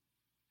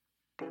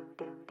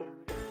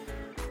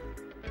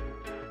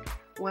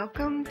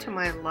Welcome to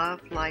my Love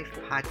Life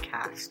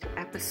podcast,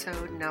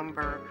 episode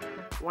number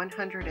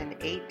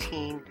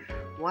 118,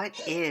 What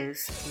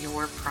is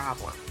Your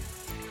Problem?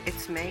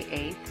 It's May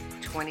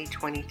 8th,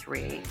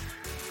 2023.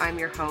 I'm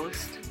your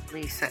host,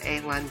 Lisa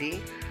A.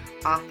 Lundy,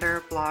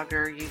 author,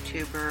 blogger,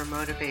 YouTuber,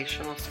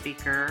 motivational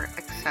speaker,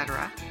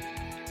 etc.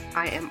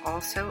 I am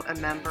also a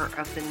member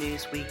of the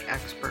Newsweek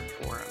Expert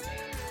Forum.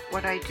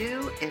 What I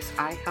do is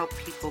I help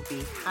people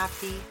be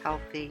happy,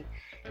 healthy,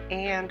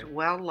 and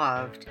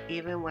well-loved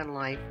even when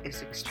life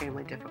is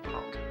extremely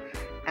difficult.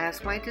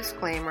 As my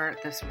disclaimer,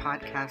 this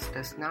podcast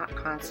does not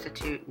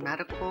constitute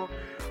medical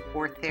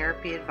or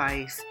therapy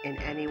advice in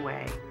any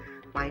way.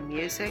 My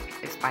music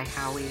is by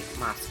Howie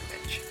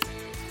Moscovich.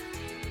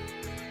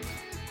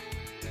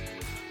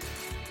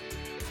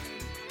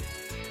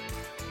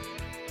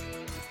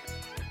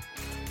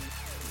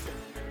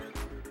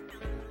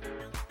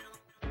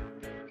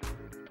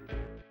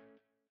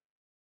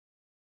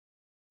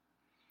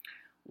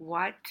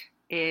 What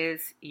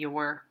is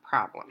your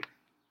problem?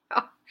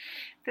 Well,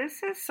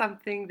 this is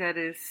something that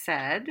is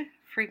said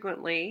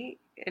frequently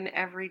in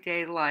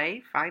everyday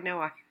life. I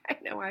know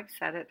I've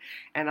said it,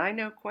 and I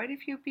know quite a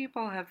few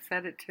people have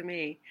said it to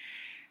me.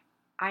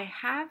 I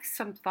have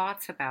some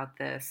thoughts about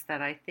this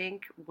that I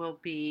think will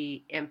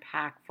be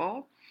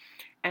impactful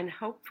and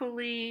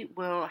hopefully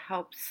will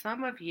help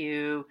some of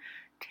you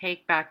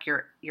take back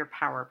your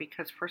power,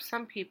 because for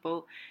some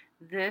people,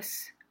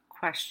 this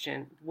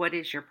question, what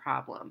is your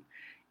problem,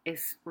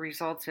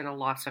 results in a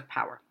loss of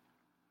power.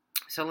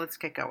 So let's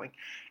get going.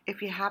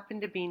 If you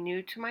happen to be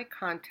new to my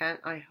content,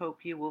 I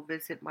hope you will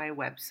visit my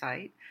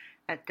website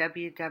at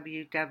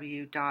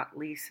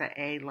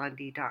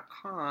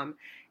www.lisaalundy.com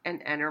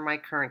and enter my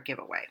current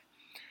giveaway.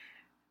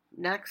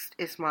 Next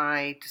is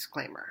my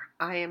disclaimer.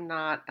 I am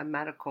not a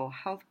medical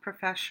health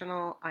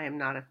professional. I am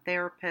not a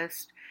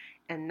therapist,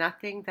 and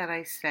nothing that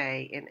I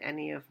say in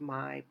any of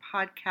my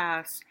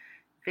podcasts,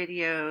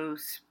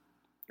 videos,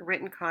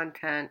 written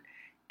content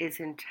is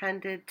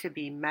intended to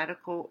be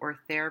medical or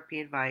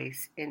therapy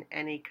advice in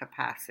any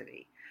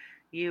capacity.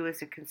 You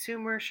as a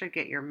consumer should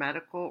get your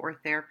medical or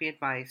therapy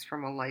advice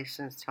from a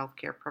licensed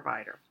healthcare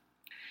provider.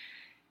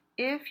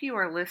 If you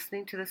are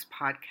listening to this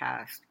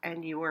podcast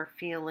and you are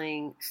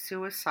feeling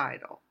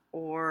suicidal,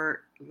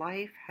 or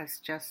life has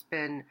just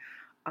been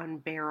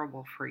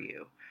unbearable for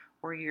you,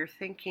 or you're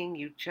thinking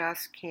you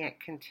just can't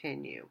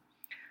continue,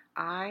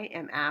 I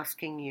am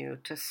asking you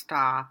to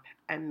stop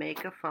and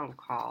make a phone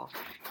call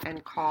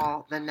and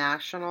call the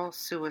National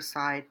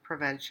Suicide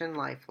Prevention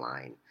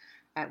Lifeline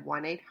at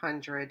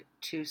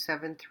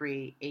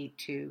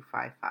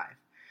 1-800-273-8255.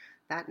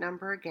 That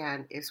number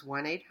again is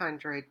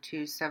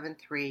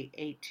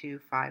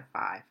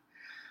 1-800-273-8255.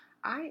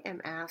 I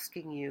am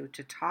asking you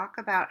to talk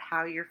about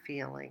how you're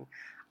feeling.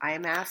 I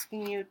am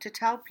asking you to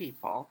tell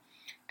people,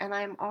 and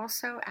I'm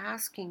also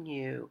asking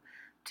you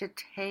to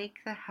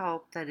take the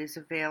help that is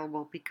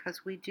available,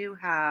 because we do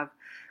have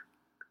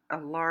a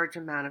large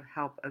amount of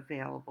help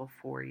available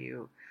for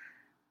you.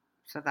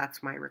 So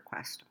that's my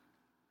request.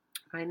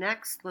 My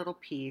next little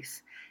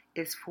piece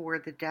is for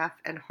the deaf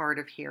and hard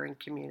of hearing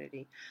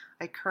community.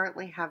 I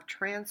currently have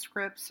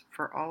transcripts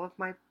for all of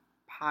my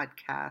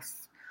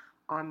podcasts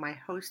on my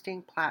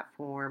hosting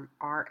platform,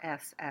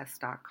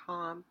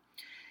 rss.com.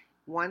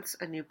 Once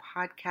a new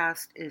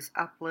podcast is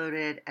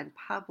uploaded and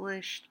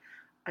published,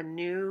 a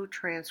new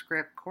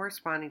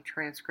corresponding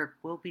transcript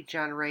will be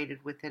generated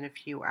within a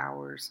few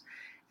hours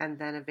and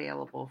then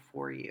available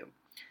for you.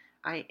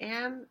 I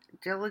am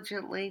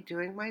diligently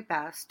doing my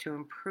best to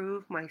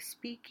improve my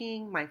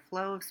speaking, my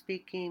flow of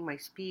speaking, my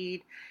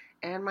speed,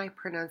 and my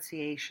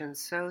pronunciation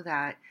so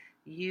that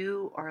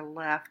you are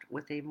left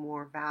with a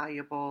more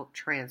valuable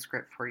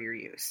transcript for your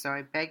use. So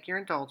I beg your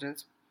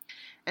indulgence.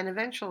 And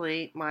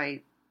eventually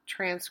my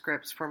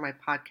transcripts for my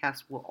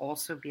podcast will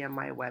also be on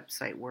my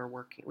website.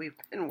 We've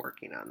been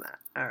working on that.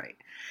 All right.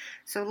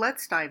 So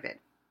let's dive in.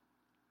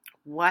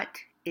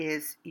 What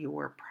is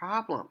your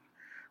problem?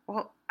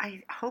 Well,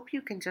 I hope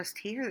you can just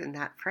hear in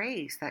that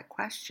phrase, that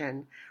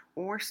question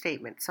or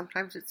statement.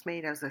 Sometimes it's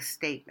made as a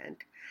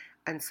statement,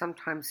 and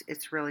sometimes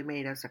it's really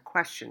made as a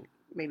question,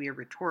 maybe a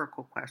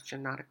rhetorical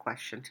question, not a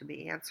question to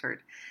be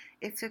answered.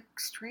 It's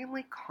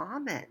extremely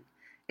common.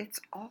 It's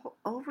all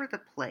over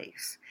the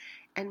place.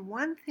 And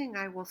one thing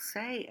I will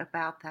say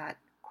about that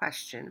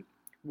question,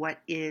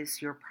 what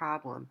is your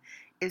problem,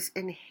 is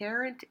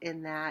inherent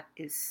in that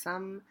is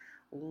some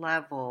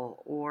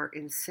level or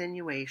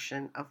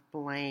insinuation of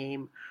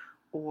blame,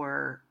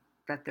 or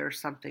that there's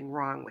something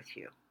wrong with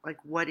you. Like,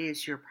 what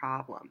is your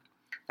problem?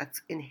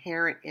 That's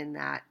inherent in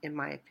that, in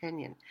my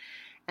opinion.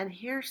 And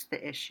here's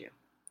the issue.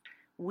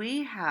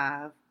 We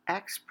have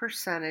X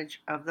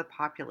percentage of the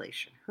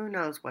population. Who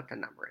knows what the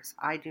number is?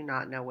 I do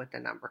not know what the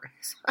number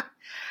is.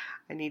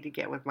 I need to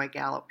get with my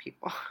Gallup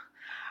people.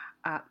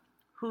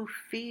 Who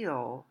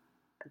feel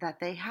that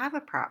they have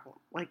a problem.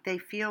 Like they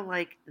feel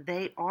like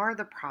they are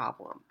the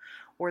problem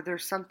or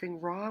there's something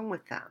wrong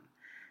with them.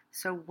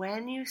 So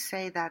when you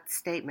say that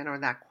statement or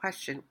that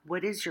question,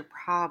 what is your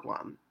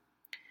problem?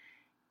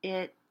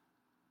 it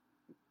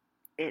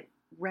it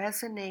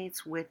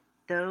resonates with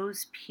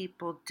those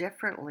people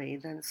differently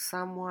than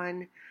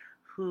someone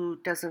who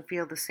doesn't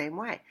feel the same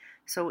way.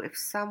 So if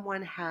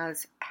someone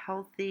has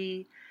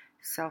healthy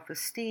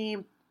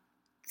self-esteem,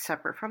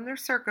 separate from their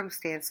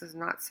circumstances,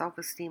 not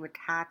self-esteem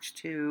attached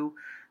to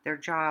their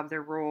job,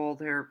 their role,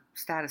 their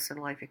status in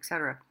life,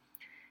 etc.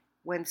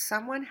 When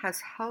someone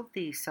has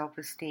healthy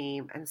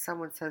self-esteem and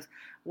someone says,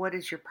 "What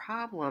is your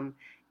problem?"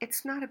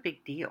 it's not a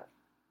big deal.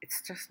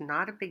 It's just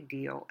not a big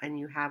deal, and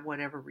you have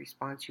whatever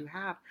response you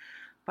have.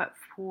 But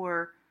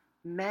for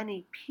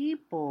many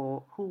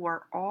people who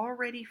are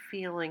already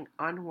feeling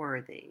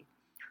unworthy,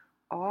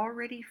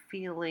 already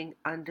feeling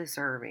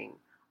undeserving,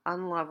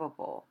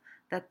 unlovable,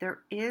 that there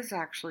is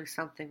actually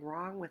something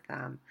wrong with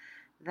them,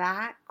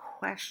 that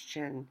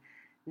question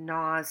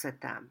gnaws at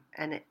them,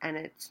 and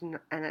it's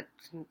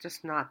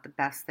just not the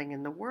best thing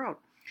in the world.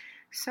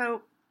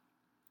 So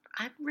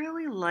I'd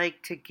really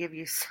like to give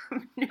you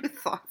some new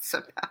thoughts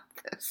about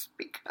this,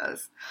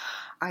 because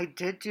I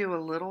did do a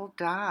little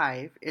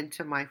dive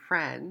into my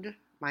friend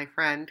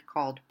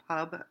called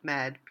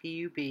PubMed,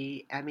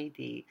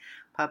 PubMed,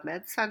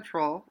 PubMed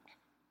Central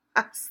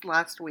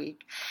last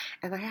week.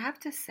 And I have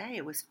to say,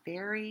 it was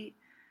very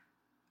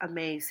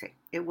amazing.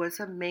 It was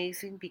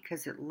amazing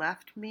because it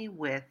left me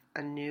with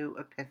a new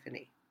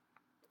epiphany,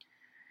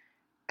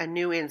 a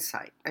new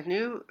insight, a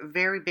new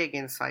very big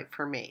insight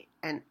for me.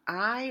 And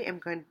I am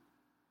going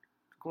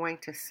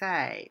to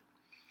say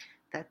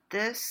that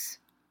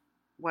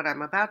what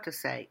I'm about to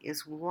say,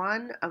 is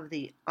one of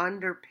the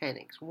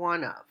underpinnings,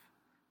 one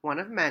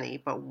of many,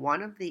 but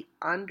one of the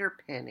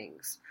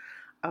underpinnings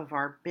of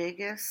our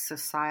biggest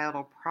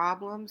societal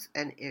problems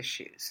and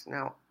issues.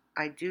 Now,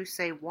 I do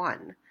say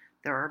one.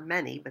 There are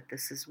many, but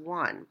this is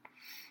one.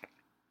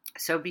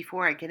 So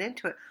before I get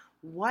into it,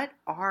 what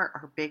are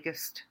our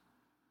biggest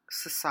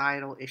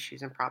societal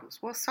issues and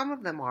problems? Well, some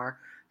of them are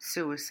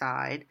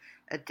suicide,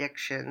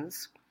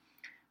 addictions,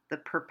 the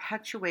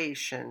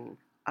perpetuation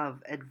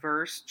of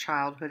adverse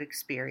childhood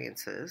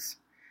experiences,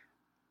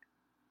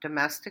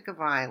 domestic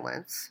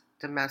violence,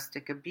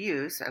 domestic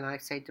abuse, and I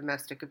say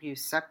domestic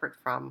abuse separate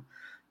from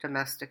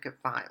domestic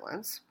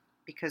violence,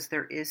 because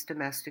there is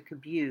domestic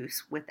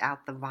abuse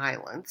without the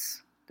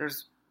violence.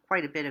 There's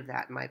quite a bit of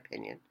that, in my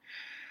opinion.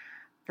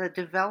 The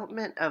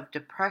development of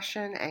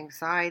depression,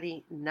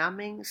 anxiety,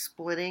 numbing,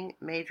 splitting,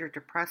 major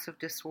depressive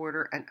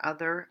disorder, and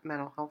other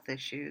mental health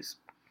issues.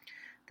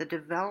 The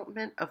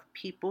development of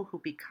people who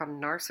become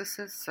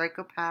narcissists,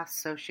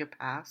 psychopaths,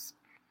 sociopaths.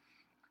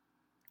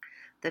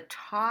 The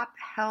top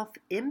health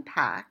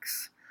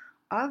impacts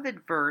of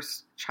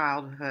adverse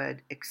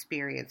childhood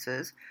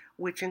experiences,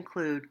 which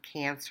include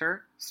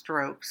cancer,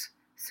 strokes,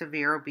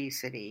 severe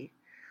obesity,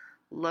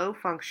 low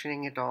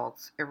functioning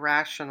adults,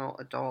 irrational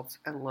adults,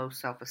 and low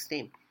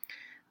self-esteem.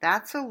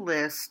 That's a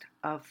list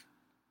of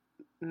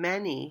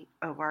many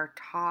of our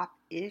top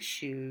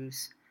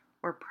issues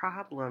or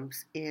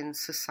problems in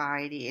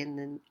society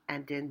and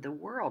in the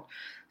world.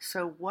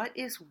 So what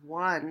is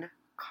one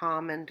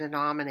common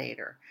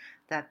denominator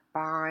that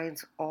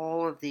binds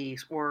all of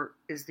these, or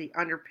is the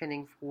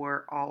underpinning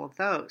for all of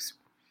those?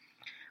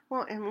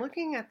 Well, in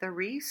looking at the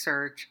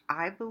research,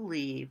 I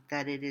believe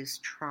that it is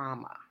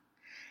trauma,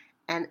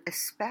 and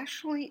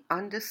especially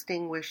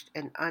undistinguished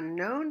and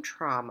unknown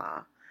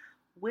trauma,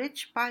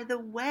 which, by the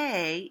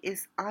way,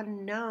 is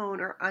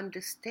unknown or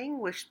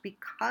undistinguished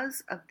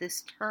because of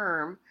this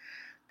term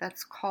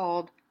that's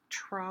called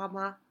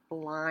trauma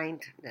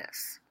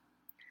blindness.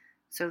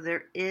 So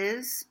there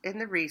is, in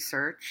the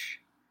research,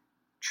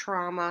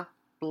 trauma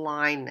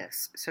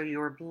blindness. So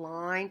you're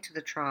blind to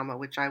the trauma,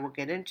 which I will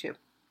get into.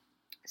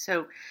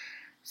 So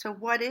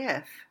what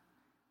if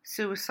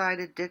suicide,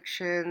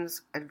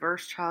 addictions,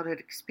 adverse childhood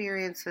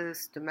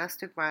experiences,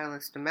 domestic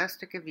violence,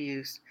 domestic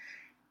abuse,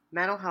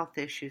 mental health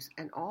issues,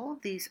 and all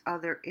of these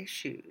other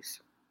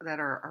issues that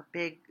are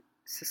big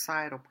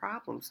societal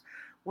problems,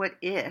 what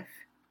if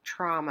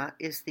trauma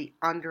is the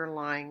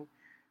underlying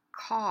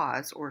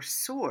cause or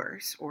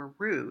source or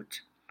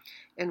root,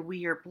 and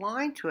we are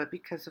blind to it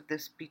because of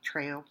this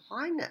betrayal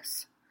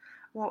blindness?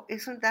 Well,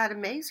 isn't that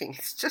amazing?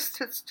 It's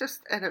just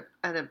an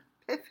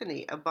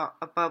epiphany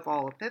above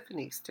all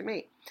epiphanies to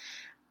me.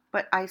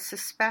 But I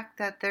suspect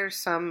that there's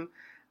some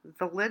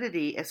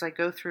validity as I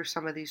go through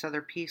some of these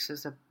other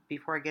pieces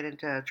before I get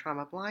into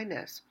trauma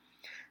blindness.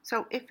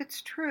 So if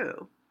it's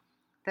true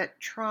that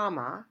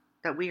trauma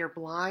that we are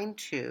blind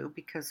to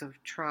because of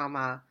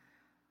trauma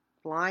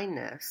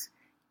blindness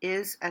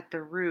is at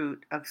the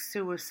root of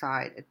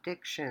suicide,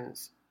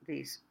 addictions,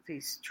 these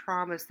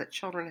traumas that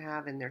children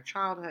have in their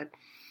childhood,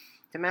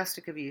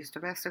 domestic abuse,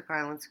 domestic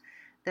violence,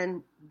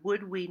 then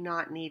would we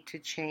not need to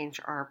change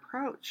our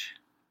approach?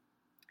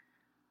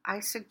 I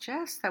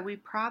suggest that we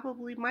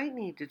probably might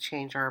need to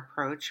change our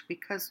approach,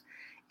 because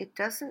it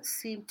doesn't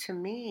seem to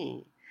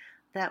me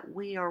that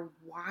we are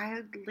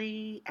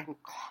widely and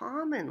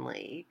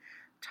commonly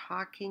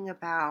talking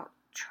about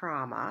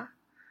trauma.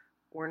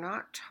 We're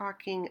not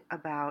talking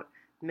about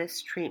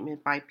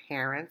mistreatment by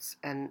parents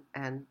and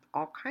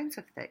all kinds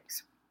of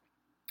things.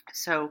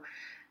 So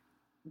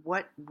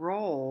what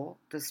role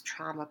does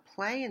trauma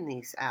play in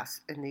these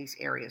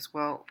areas?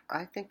 Well,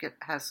 I think it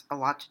has a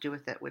lot to do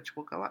with it, which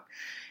will go up.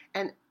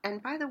 And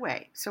by the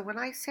way, so when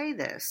I say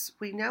this,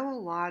 we know a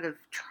lot of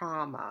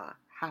trauma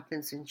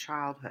happens in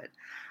childhood.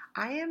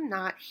 I am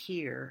not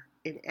here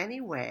in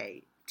any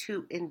way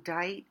to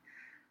indict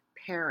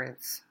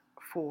parents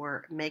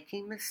for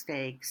making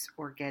mistakes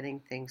or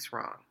getting things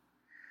wrong.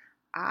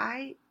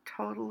 I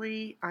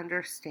totally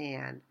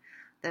understand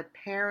that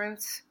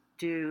parents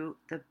do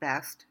the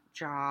best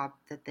job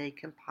that they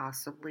can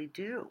possibly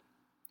do.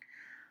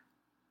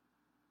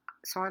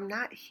 So I'm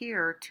not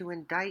here to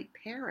indict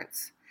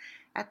parents.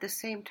 At the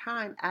same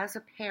time, as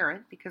a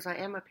parent, because I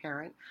am a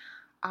parent,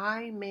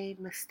 I made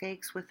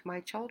mistakes with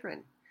my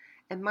children.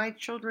 And my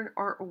children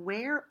are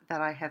aware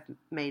that I have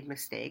made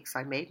mistakes.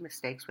 I made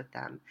mistakes with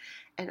them.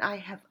 And I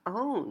have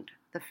owned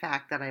the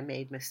fact that I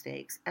made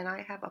mistakes. And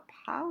I have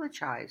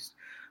apologized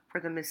for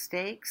the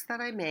mistakes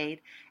that I made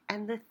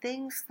and the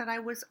things that I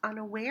was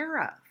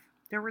unaware of.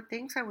 There were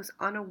things I was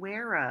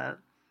unaware of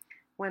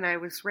when I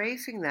was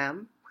raising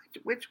them,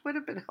 which would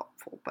have been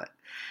helpful,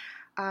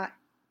 uh,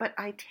 but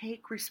I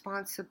take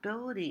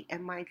responsibility,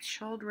 and my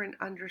children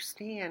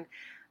understand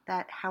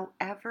that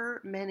however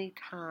many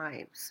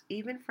times,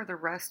 even for the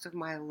rest of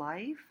my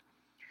life,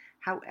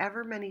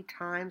 however many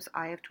times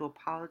I have to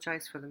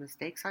apologize for the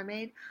mistakes I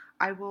made,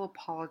 I will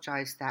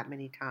apologize that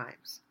many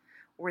times,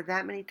 or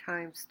that many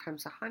times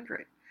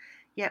 100.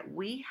 Yet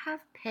we have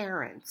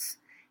parents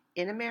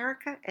in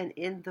America and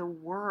in the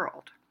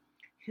world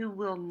who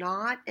will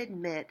not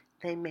admit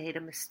they made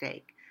a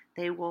mistake.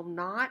 They will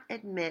not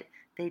admit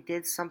they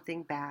did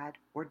something bad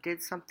or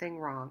did something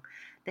wrong.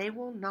 They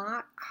will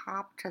not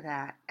cop to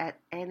that at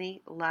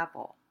any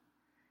level,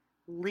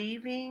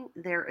 leaving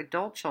their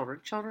adult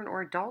children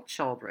or adult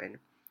children,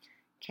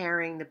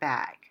 carrying the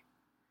bag.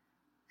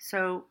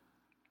 So,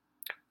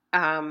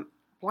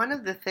 one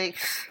of the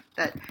things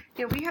that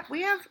we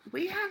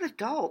have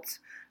adults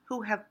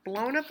who have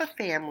blown up a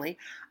family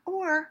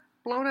or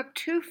blown up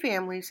two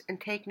families and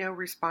take no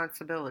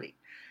responsibility.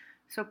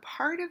 So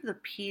part of the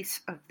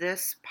piece of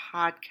this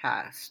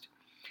podcast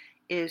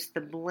is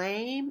the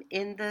blame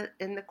in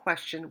the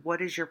question,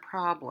 what is your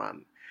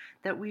problem?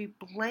 That we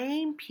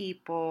blame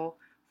people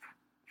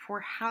for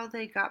how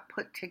they got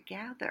put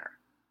together.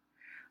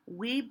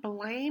 We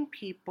blame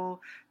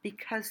people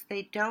because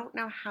they don't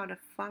know how to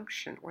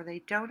function, or they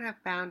don't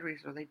have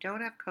boundaries, or they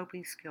don't have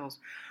coping skills,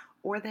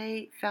 or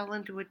they fell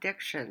into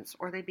addictions,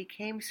 or they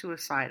became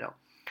suicidal,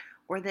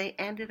 or they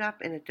ended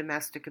up in a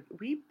domestic.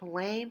 We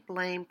blame,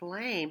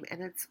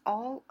 and it's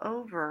all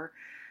over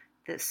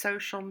the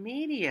social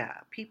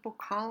media. People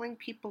calling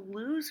people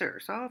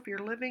losers. Oh, if you're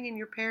living in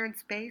your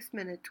parents'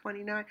 basement at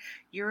 29,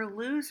 you're a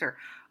loser.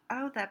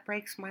 Oh, that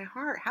breaks my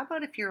heart. How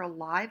about if you're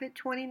alive at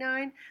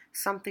 29?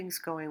 Something's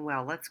going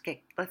well. Let's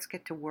get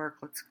to work.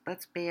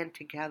 Let's band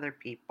together,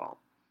 people.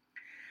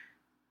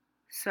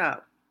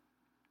 So,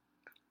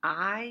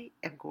 I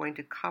am going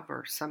to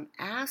cover some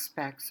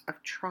aspects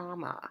of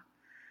trauma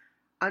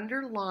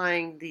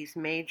underlying these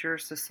major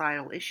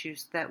societal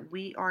issues that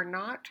we are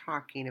not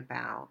talking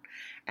about,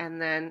 and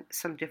then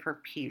some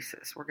different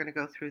pieces. We're going to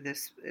go through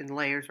this in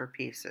layers or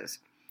pieces.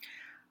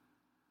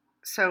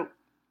 So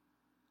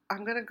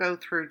I'm going to go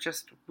through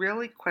just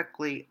really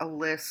quickly a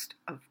list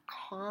of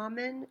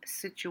common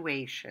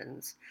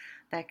situations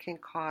that can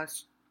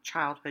cause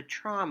childhood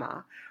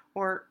trauma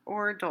or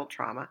adult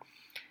trauma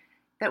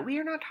that we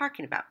are not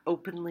talking about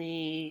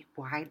openly,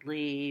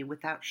 widely,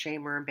 without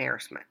shame or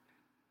embarrassment.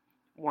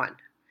 1.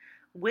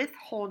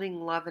 Withholding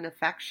love and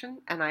affection,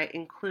 and I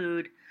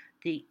include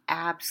the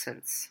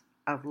absence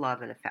of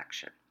love and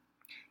affection.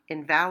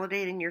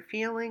 Invalidating your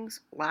feelings,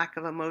 lack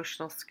of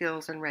emotional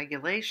skills and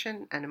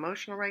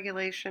emotional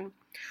regulation,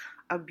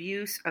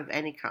 abuse of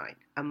any kind,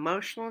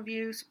 emotional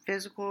abuse,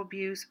 physical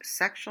abuse,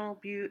 sexual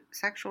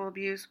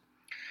abuse,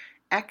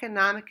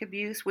 economic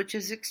abuse, which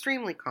is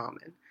extremely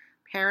common,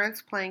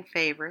 parents playing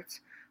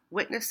favorites,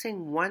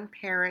 witnessing one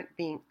parent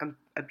being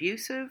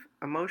abusive,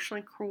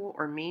 emotionally cruel,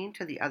 or mean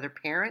to the other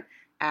parent,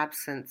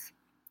 absent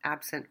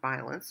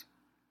violence,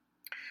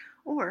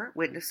 or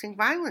witnessing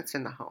violence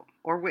in the home,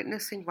 or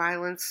witnessing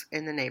violence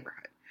in the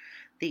neighborhood.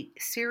 The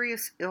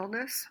serious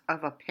illness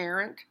of a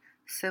parent,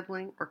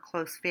 sibling, or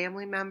close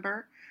family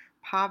member,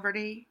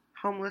 poverty,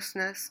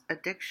 homelessness,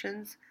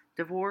 addictions,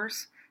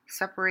 divorce,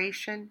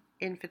 separation,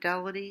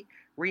 infidelity,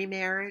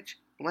 remarriage,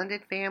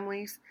 blended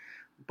families,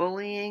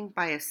 bullying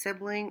by a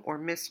sibling or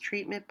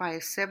mistreatment by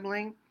a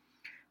sibling,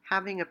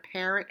 having a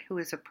parent who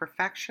is a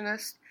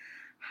perfectionist,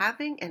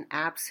 having an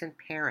absent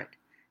parent,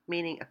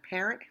 meaning a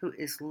parent who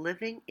is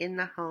living in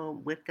the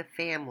home with the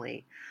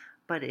family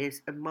but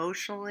is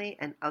emotionally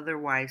and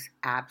otherwise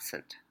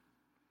absent.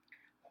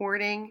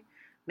 Hoarding,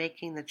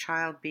 making the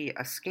child be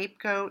a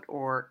scapegoat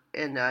or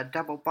in a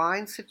double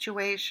bind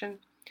situation,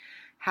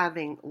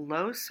 having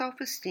low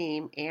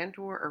self-esteem and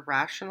or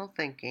irrational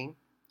thinking,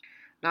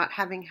 not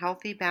having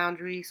healthy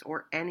boundaries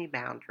or any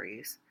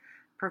boundaries,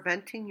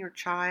 preventing your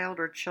child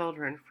or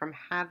children from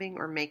having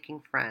or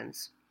making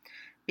friends,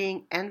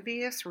 being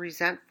envious,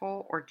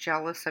 resentful, or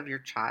jealous of your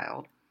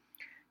child,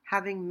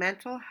 having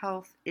mental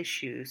health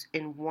issues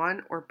in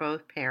one or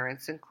both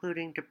parents,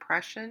 including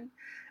depression,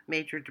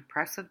 major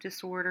depressive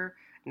disorder,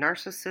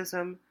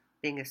 narcissism,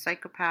 being a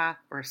psychopath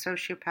or a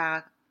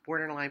sociopath,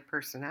 borderline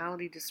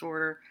personality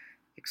disorder,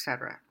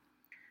 etc.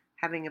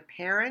 Having a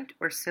parent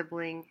or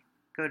sibling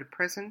go to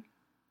prison,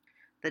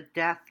 the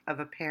death of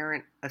a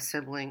parent, a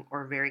sibling,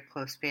 or very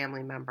close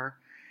family member,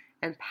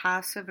 and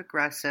passive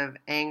aggressive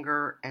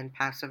anger and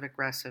passive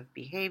aggressive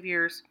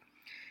behaviors,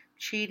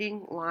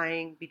 cheating,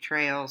 lying,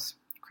 betrayals,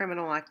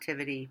 criminal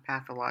activity,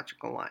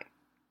 pathological lying.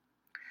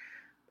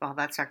 Well,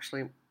 that's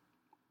actually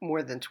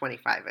more than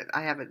 25.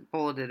 I have it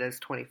bulleted as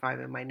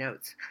 25 in my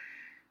notes,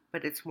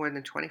 but it's more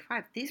than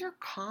 25. These are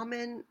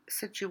common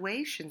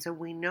situations, and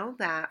we know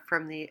that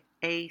from the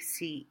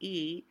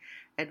ACE,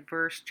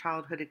 Adverse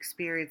Childhood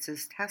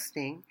Experiences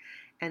Testing,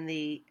 and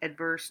the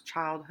Adverse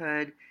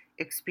Childhood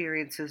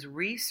Experiences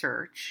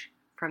Research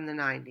from the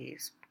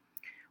 90s.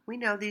 We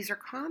know these are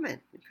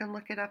common. You can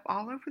look it up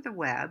all over the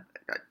web.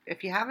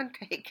 If you haven't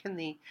taken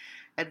the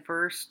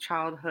Adverse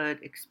Childhood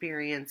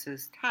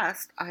Experiences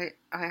test, I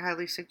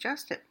highly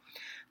suggest it.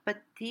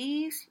 But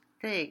these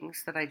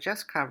things that I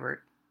just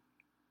covered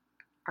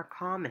are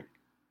common.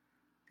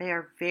 They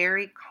are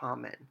very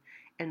common,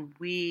 and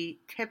we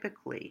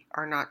typically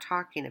are not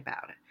talking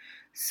about it.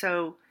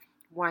 So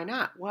why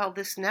not? Well,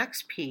 this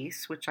next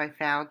piece, which I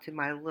found in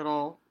my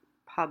little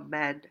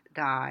PubMed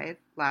dive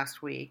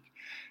last week,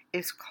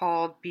 is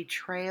called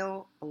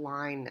Betrayal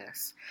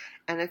Blindness.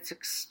 And it's to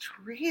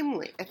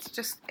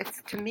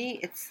me,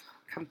 it's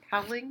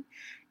compelling.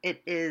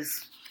 It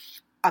is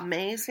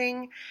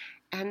amazing.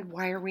 And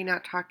why are we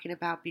not talking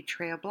about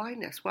betrayal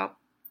blindness? Well,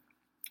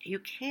 you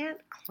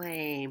can't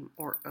claim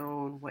or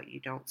own what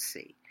you don't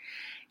see.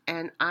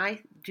 And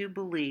I do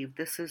believe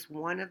this is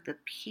one of the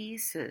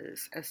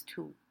pieces as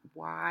to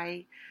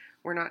why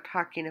we're not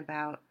talking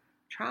about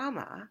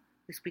trauma,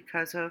 is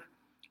because of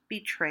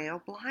betrayal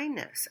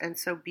blindness. And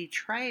so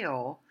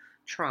betrayal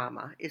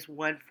trauma is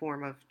one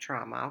form of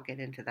trauma. I'll get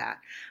into that.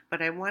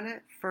 But I want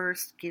to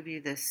first give you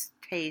this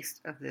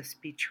taste of this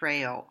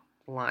betrayal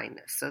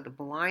blindness. So the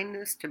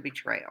blindness to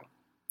betrayal.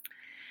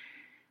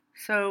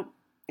 So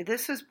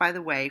this is, by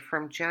the way,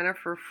 from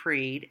Jennifer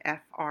Freyd,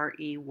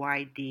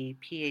 Freyd,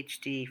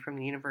 PhD from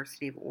the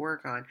University of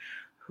Oregon,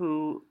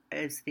 who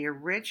is the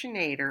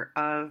originator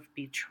of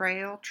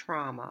betrayal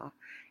trauma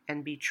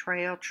and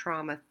betrayal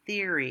trauma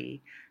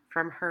theory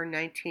from her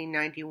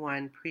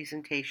 1991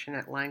 presentation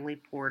at Langley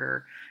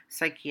Porter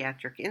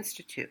Psychiatric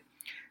Institute.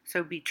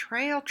 So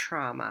betrayal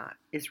trauma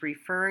is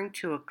referring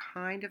to a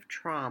kind of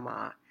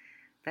trauma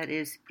that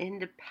is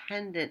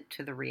independent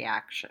to the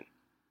reaction.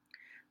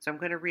 So I'm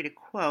going to read a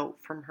quote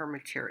from her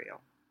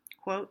material.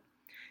 Quote,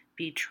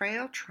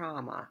 betrayal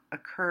trauma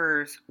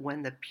occurs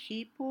when the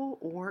people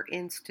or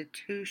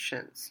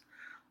institutions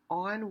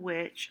on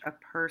which a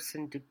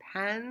person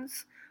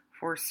depends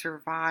for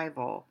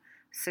survival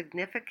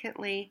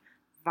significantly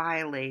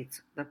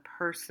violates the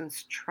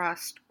person's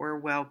trust or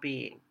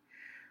well-being.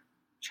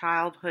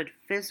 Childhood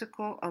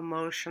physical,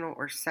 emotional,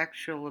 or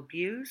sexual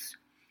abuse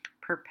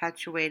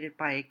perpetuated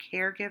by a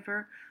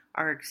caregiver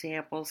are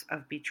examples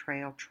of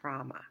betrayal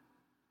trauma.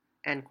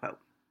 End quote.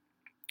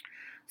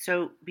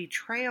 So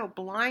betrayal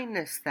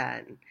blindness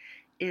then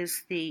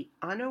is the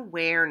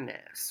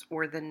unawareness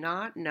or the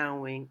not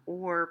knowing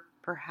or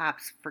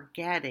perhaps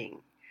forgetting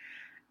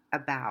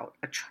about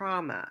a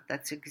trauma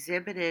that's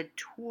exhibited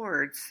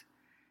towards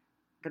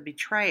the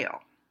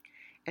betrayal.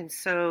 And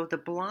so the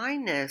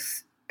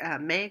blindness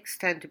may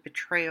extend to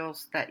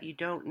betrayals that you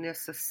don't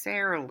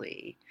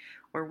necessarily,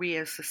 or we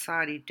as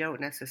society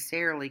don't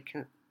necessarily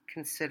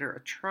consider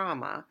a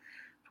trauma.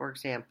 For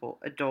example,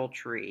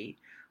 adultery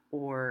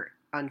or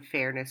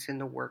unfairness in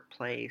the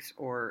workplace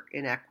or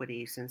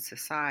inequities in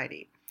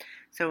society.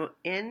 So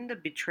in the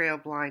betrayal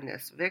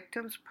blindness,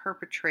 victims,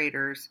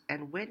 perpetrators,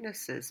 and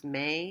witnesses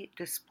may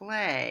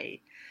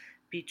display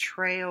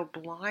betrayal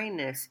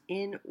blindness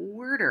in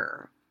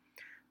order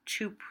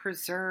to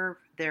preserve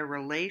their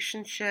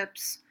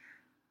relationships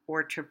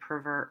or to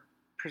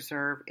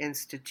preserve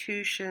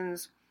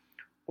institutions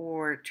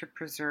or to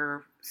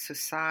preserve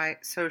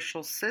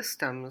social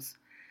systems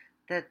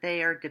that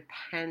they are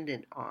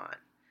dependent on.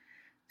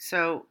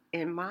 So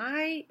in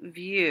my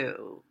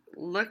view,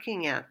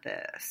 looking at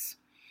this,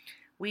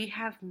 we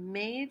have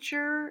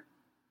major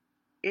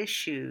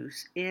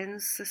issues in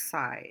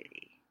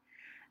society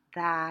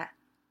that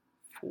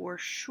for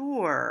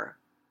sure,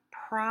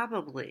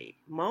 probably,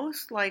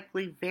 most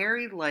likely,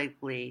 very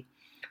likely,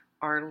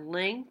 are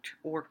linked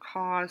or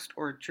caused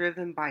or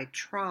driven by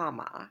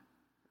trauma.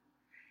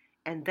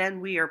 And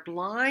then we are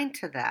blind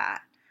to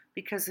that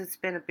because it's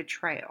been a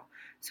betrayal.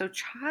 So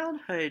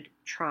childhood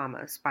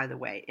traumas, by the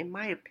way, in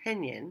my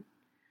opinion,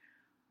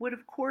 would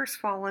of course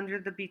fall under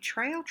the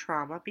betrayal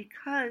trauma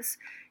because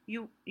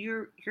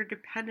you're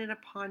dependent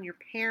upon your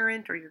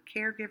parent or your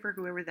caregiver,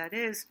 whoever that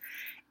is,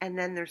 and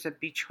then there's a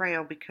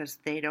betrayal because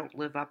they don't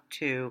live up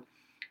to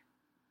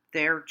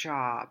their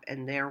job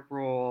and their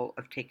role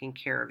of taking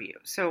care of you.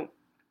 So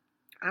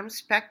I'm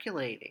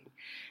speculating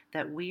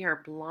that we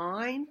are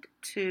blind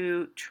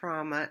to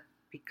trauma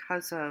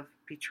because of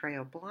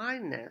betrayal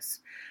blindness,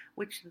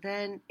 which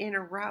then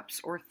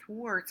interrupts or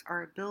thwarts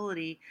our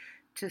ability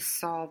to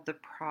solve the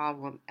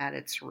problem at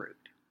its root.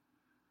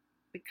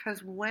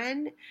 Because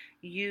when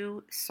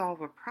you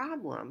solve a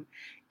problem,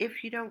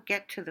 if you don't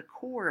get to the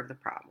core of the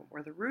problem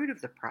or the root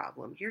of the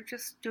problem, you're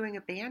just doing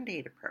a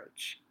band-aid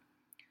approach.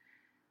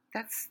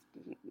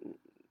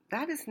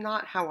 That is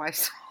not how I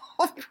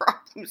solve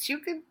problems. You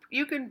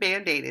can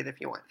band-aid it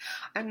if you want.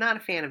 I'm not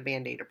a fan of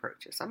band-aid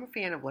approaches. I'm a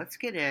fan of let's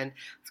get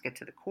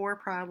to the core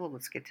problem,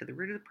 let's get to the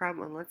root of the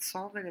problem, and let's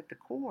solve it at the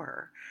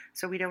core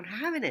so we don't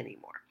have it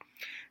anymore.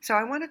 So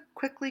I want to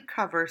quickly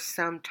cover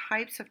some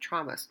types of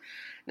traumas.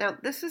 Now,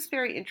 this is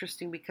very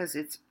interesting because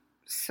it's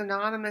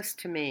synonymous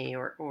to me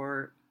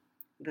or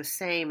the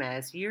same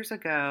as years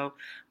ago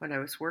when I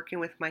was working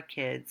with my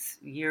kids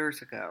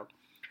years ago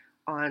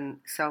on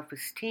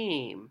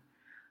self-esteem.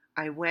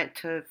 I went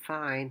to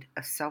find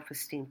a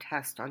self-esteem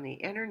test on the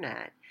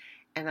internet,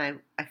 and I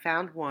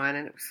found one,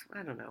 and it was,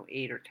 I don't know,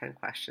 8 or 10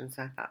 questions.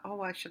 I thought,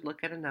 oh, I should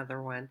look at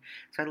another one.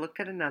 So I looked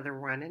at another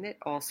one, and it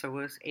also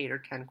was 8 or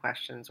 10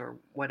 questions or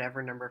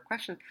whatever number of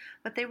questions,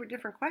 but they were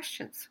different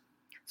questions.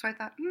 So I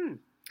thought,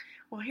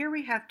 well, here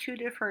we have 2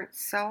 different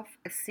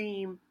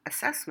self-esteem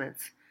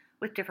assessments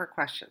with different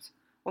questions.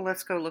 Well,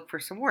 let's go look for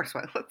some more. So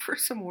I looked for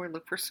some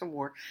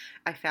more.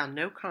 I found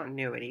no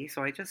continuity,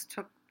 so I just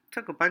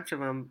took a bunch of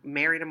them,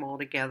 married them all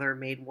together,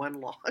 made one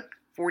long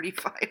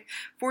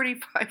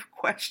 45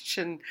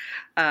 question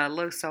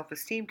low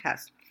self-esteem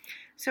test.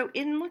 So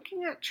in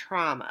looking at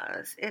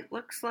traumas, it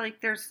looks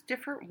like there's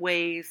different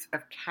ways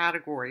of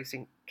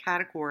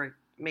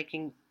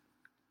making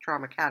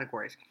trauma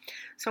categories.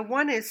 So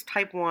one is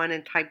type 1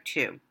 and type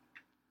 2.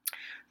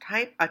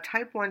 A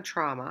type 1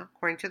 trauma,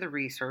 according to the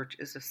research,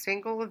 is a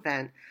single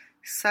event,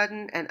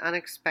 sudden and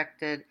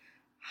unexpected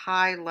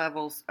high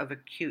levels of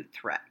acute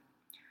threat.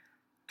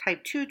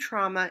 Type 2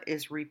 trauma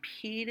is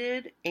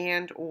repeated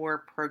and or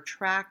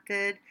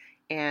protracted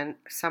and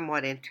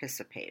somewhat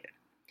anticipated.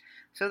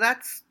 So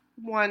that's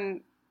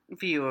one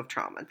view of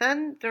trauma.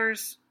 Then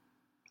there's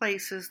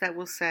places that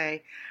will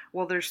say,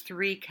 well, there's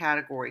 3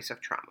 categories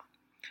of trauma.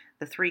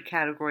 The 3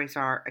 categories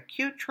are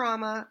acute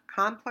trauma,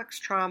 complex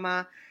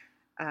trauma,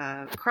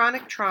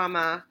 chronic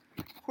trauma.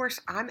 Of course,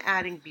 I'm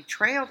adding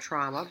betrayal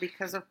trauma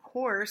because, of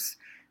course,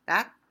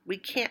 that we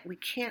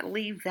can't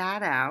leave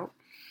that out.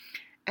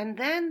 And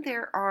then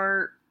there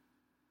are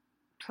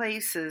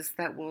places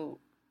that will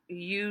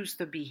use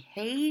the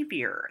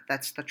behavior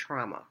that's the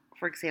trauma,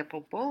 for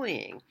example,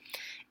 bullying,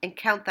 and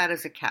count that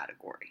as a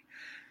category.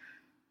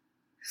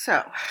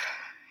 So,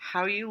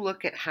 how you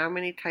look at how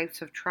many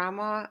types of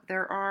trauma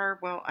there are,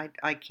 well,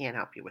 I can't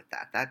help you with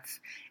that.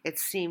 It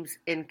seems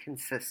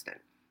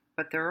inconsistent.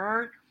 But there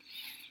are,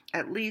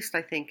 at least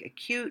I think,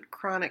 acute,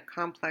 chronic,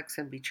 complex,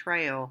 and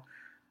betrayal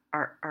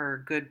are a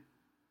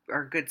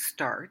good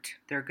start.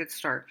 They're a good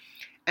start.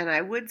 And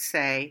I would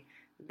say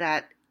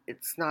that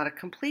it's not a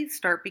complete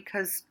start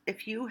because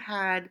if you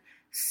had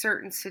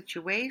certain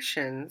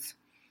situations,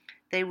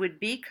 they would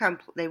be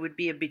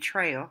a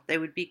betrayal, they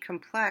would be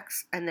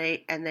complex, and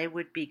they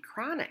would be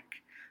chronic.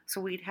 So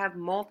we'd have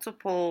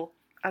multiple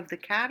of the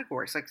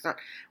categories. Like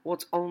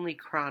it's only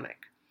chronic,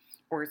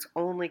 or it's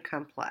only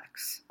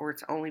complex, or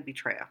it's only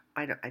betrayal.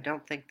 I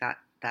don't think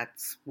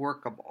that's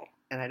workable,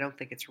 and I don't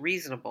think it's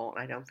reasonable, and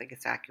I don't think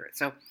it's accurate.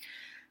 So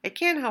it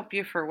can help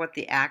you for what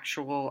the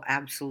actual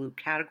absolute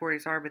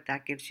categories are, but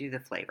that gives you the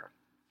flavor.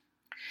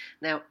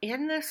 Now,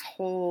 in this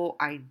whole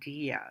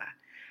idea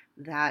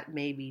that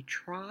maybe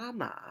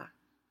trauma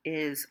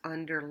is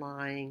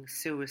underlying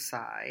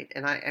suicide,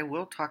 and I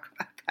will talk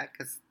about that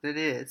because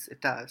it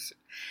does,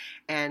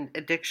 and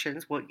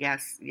addictions, well,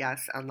 yes,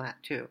 on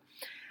that too.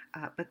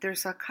 But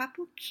there's a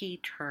couple key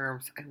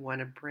terms I want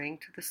to bring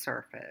to the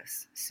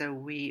surface so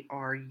we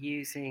are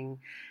using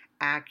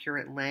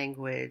accurate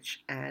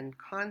language and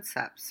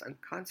concepts and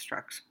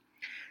constructs.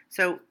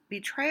 So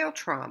betrayal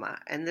trauma,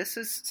 and this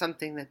is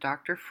something that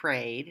Dr.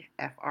 Freyd,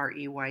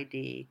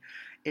 F-R-E-Y-D,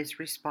 is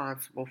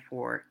responsible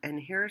for. And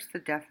here's the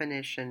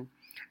definition.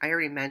 I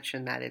already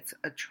mentioned that it's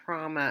a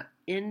trauma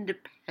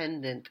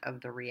independent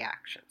of the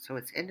reaction. So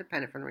it's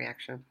independent from the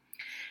reaction.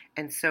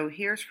 And so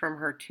here's from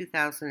her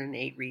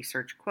 2008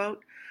 research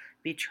quote: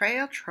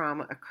 betrayal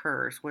trauma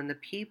occurs when the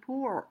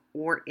people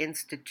or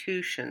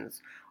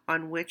institutions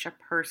on which a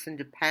person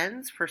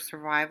depends for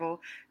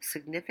survival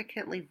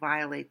significantly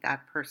violate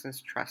that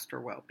person's trust or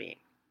well-being.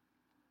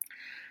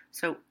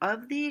 So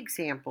of the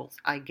examples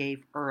I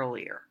gave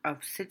earlier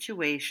of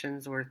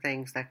situations or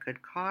things that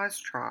could cause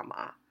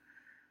trauma,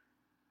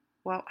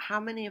 well, how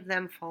many of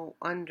them fall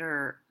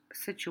under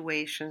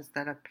situations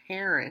that a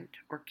parent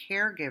or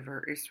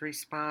caregiver is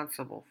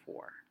responsible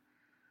for?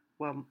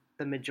 Well,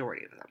 the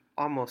majority of them,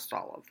 almost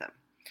all of them.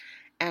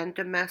 And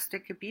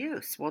domestic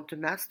abuse. Well,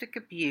 domestic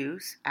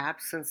abuse,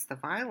 absence the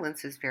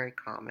violence, is very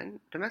common.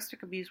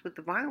 Domestic abuse with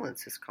the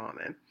violence is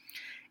common,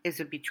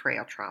 is a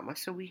betrayal trauma.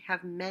 So we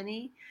have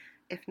many,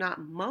 if not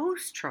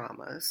most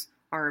traumas,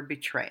 are a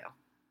betrayal.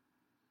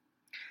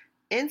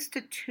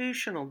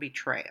 Institutional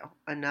betrayal,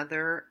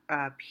 another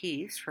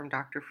piece from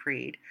Dr.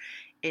 Freed,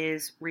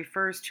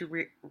 refers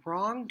to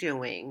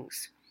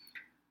wrongdoings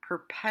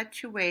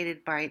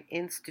perpetuated by an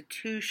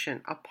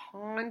institution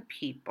upon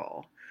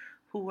people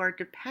who are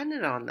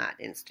dependent on that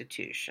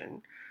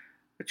institution,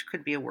 which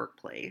could be a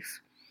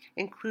workplace,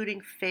 including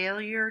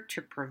failure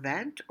to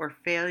prevent or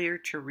failure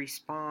to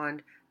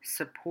respond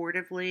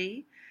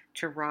supportively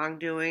to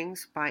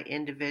wrongdoings by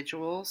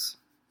individuals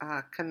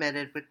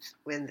committed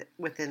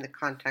within the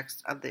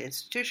context of the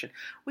institution,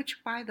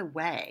 which, by the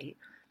way,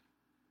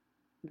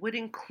 would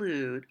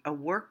include a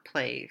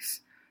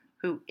workplace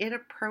who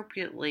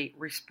inappropriately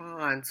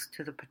responds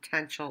to the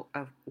potential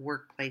of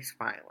workplace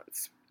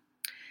violence.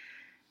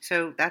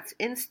 So that's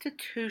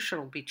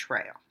institutional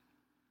betrayal.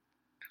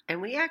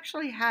 And we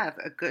actually have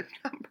a good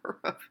number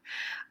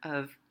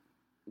of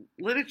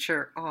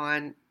literature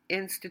on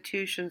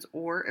institutions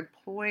or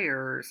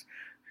employers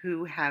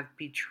who have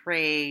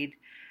betrayed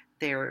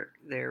their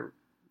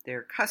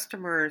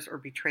customers or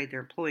betrayed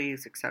their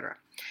employees, etc.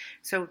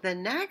 So the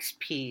next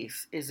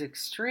piece is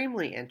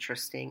extremely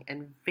interesting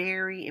and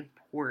very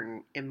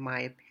important in my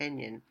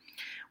opinion,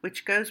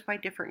 which goes by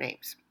different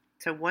names.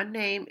 So one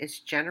name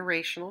is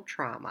generational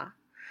trauma,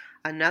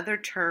 another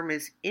term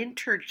is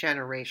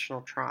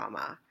intergenerational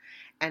trauma,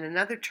 and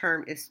another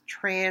term is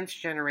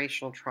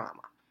transgenerational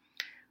trauma.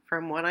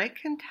 From what I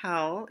can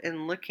tell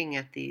in looking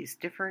at these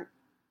different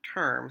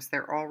terms,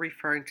 they're all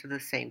referring to the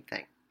same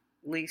thing.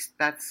 At least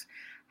that's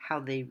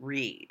how they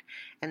read.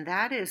 And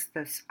that is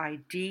this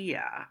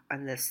idea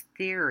and this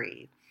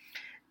theory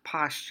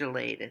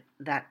postulated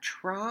that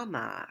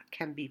trauma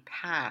can be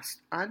passed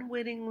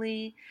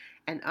unwittingly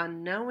and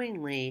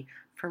unknowingly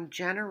from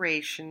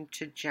generation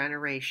to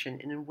generation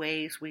in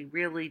ways we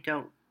really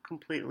don't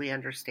completely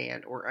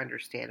understand or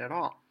understand at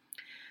all.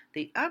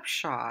 The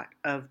upshot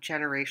of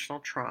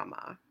generational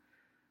trauma,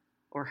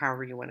 or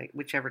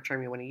whichever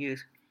term you want to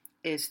use,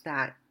 is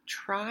that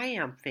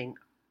triumphing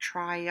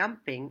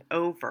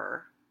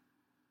over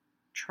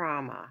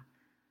trauma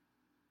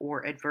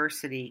or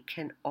adversity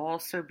can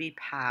also be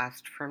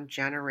passed from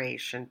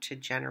generation to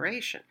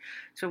generation.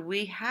 So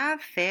we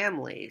have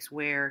families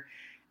where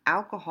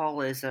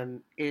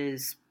alcoholism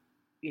is,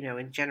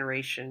 in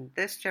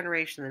this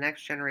generation, the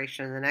next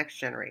generation, and the next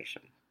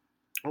generation.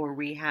 Or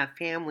we have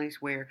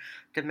families where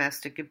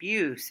domestic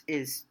abuse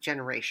is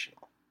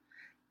generational.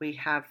 We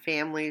have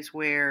families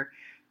where,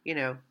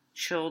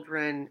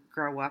 children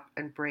grow up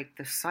and break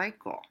the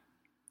cycle.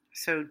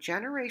 So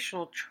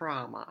generational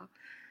trauma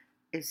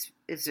it's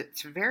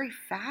very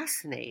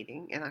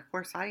fascinating, and of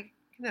course I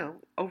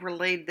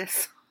overlaid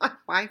this on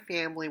my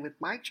family with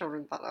my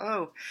children. Thought,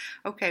 oh,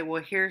 okay,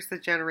 well here's the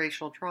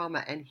generational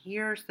trauma, and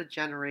here's the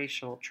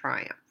generational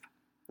triumph.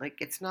 Like,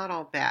 it's not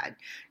all bad.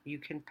 You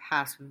can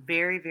pass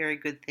very, very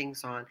good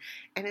things on.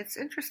 And it's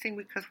interesting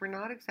because we're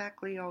not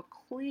exactly all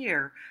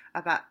clear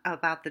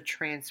about the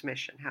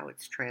transmission, how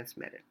it's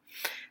transmitted.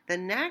 The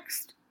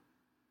next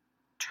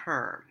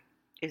term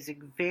is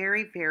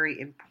very,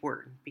 very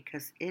important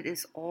because it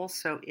is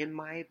also, in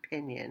my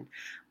opinion,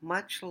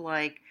 much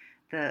like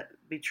the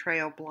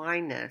betrayal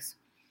blindness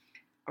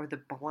or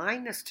the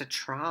blindness to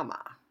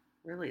trauma.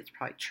 Really, it's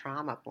probably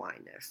trauma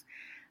blindness.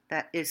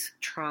 That is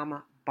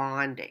trauma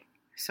bonding.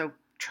 So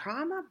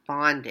trauma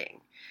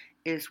bonding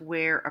is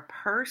where a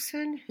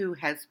person who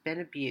has been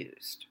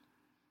abused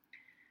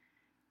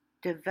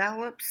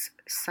develops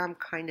some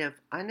kind of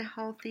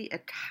unhealthy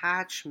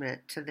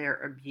attachment to their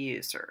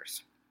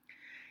abusers.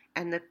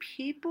 And the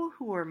people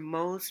who are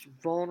most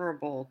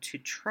vulnerable to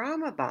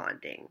trauma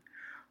bonding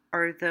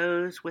are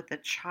those with a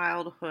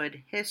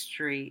childhood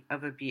history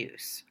of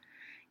abuse,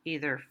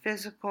 either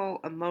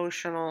physical,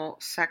 emotional,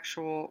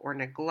 sexual, or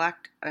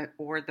neglect,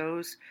 or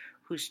those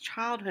whose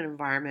childhood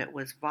environment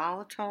was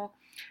volatile,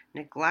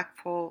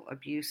 neglectful,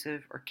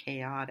 abusive, or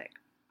chaotic.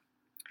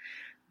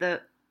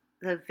 The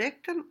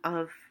victim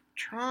of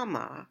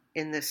trauma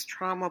in this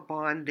trauma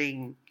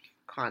bonding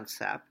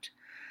concept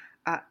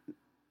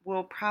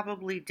will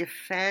probably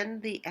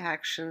defend the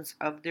actions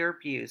of their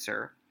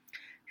abuser,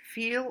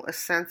 feel a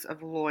sense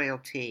of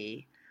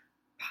loyalty,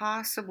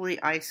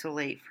 possibly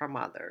isolate from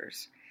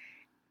others,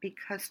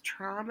 because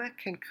trauma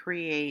can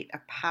create a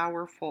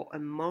powerful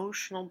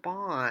emotional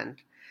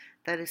bond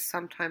that is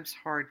sometimes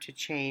hard to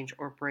change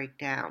or break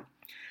down.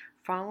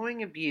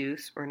 Following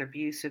abuse or an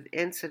abusive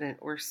incident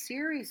or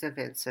series of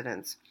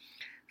incidents,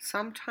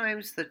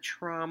 sometimes the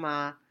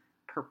trauma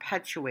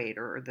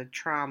perpetuator or the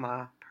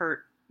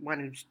one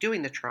who's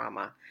doing the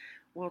trauma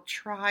will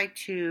try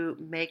to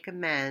make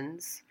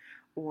amends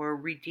or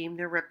redeem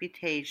their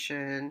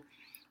reputation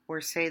or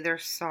say they're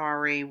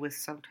sorry with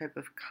some type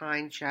of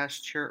kind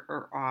gesture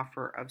or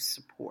offer of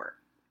support.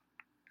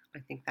 I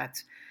think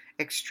that's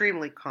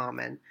extremely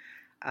common.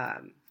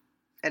 At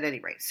any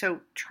rate, so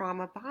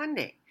trauma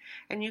bonding.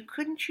 And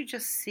couldn't you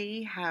just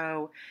see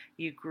how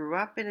you grew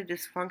up in a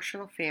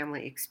dysfunctional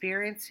family,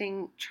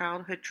 experiencing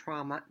childhood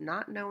trauma,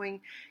 not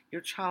knowing your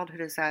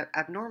childhood is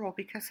abnormal,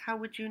 because how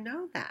would you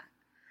know that?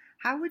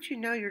 How would you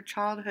know your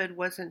childhood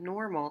wasn't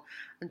normal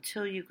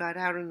until you got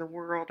out in the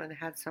world and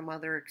had some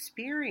other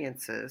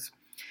experiences?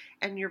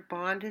 And you're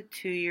bonded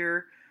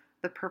to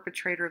the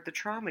perpetrator of the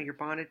trauma. You're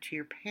bonded to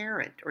your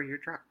parent, or you're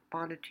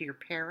bonded to your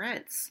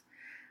parents.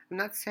 I'm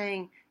not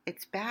saying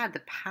it's bad.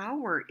 The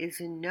power is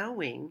in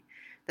knowing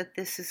that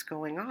this is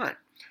going on.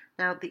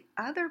 Now, the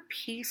other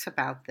piece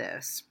about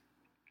this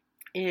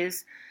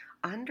is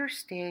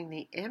understanding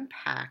the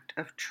impact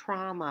of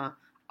trauma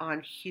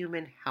on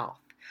human health.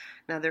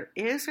 Now, there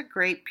is a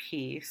great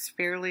piece,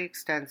 fairly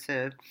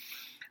extensive,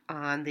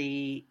 on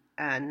the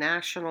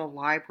National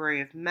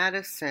Library of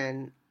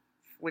Medicine,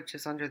 which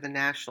is under the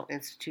National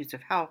Institutes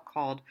of Health,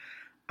 called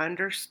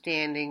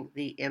Understanding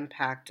the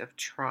Impact of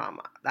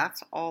Trauma.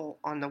 That's all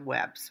on the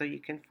web. So you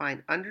can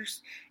find,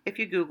 if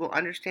you Google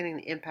Understanding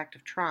the Impact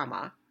of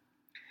Trauma,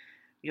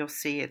 you'll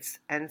see it's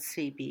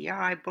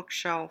NCBI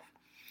bookshelf,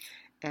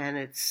 and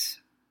it's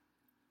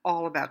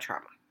all about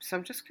trauma. So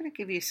I'm just going to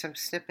give you some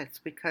snippets,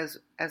 because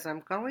as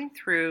I'm going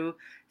through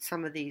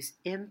some of these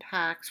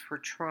impacts for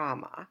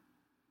trauma,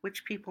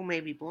 which people may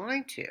be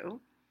blind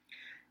to,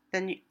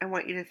 then I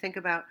want you to think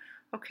about,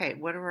 okay,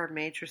 what are our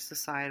major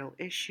societal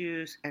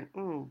issues, and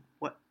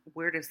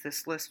where does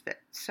this list fit?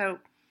 So,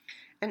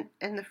 and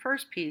the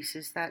first piece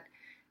is that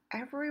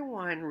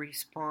everyone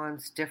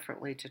responds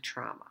differently to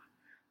trauma.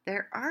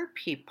 There are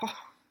people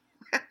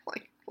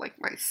like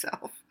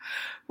myself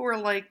who are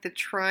like the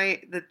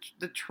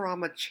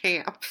trauma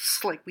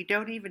champs. Like, we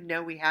don't even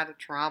know we had a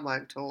trauma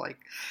until like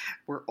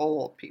we're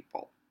old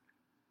people,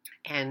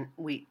 and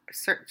we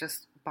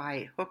just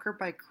by hook or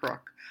by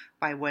crook,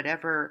 by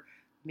whatever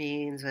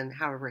means and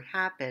however it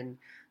happened,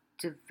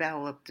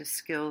 develop the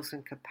skills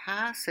and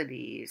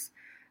capacities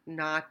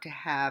not to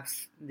have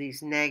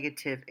these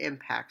negative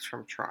impacts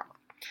from trauma.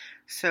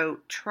 So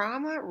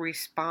trauma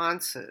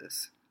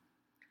responses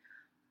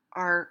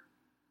are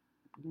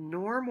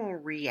normal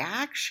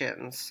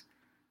reactions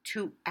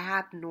to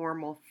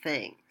abnormal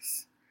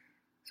things.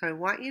 So I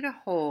want you to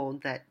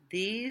hold that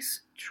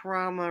these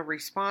trauma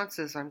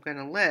responses I'm going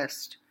to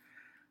list,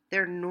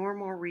 they're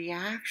normal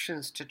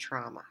reactions to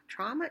trauma.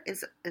 Trauma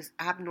is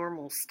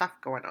abnormal stuff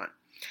going on.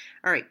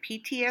 All right,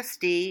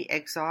 PTSD,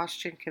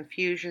 exhaustion,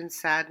 confusion,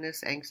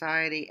 sadness,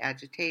 anxiety,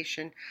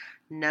 agitation,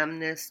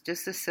 numbness,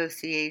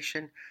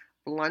 disassociation,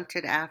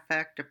 blunted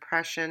affect,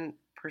 depression,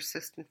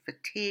 persistent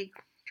fatigue,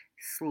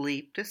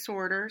 sleep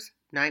disorders,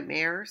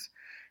 nightmares,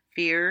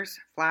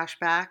 fears,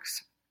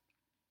 flashbacks,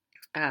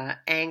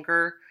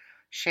 anger,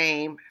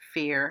 shame,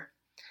 fear.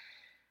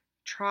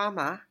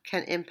 Trauma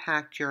can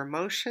impact your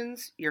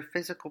emotions, your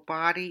physical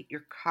body,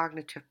 your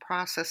cognitive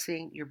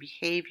processing, your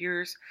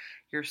behaviors,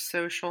 your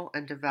social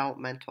and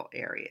developmental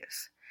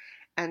areas.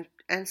 And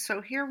so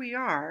here we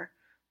are.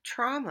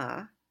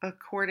 Trauma,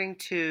 according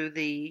to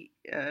the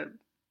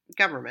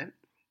government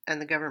and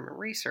the government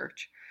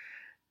research,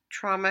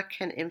 trauma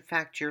can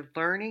impact your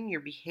learning, your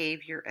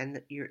behavior,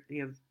 and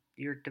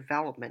your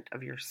development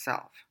of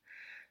yourself.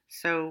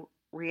 So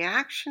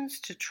reactions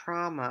to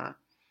trauma,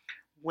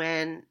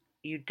 when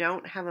you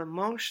don't have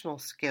emotional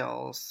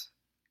skills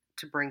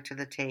to bring to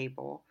the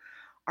table,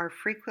 are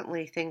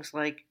frequently things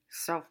like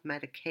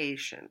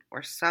self-medication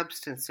or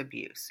substance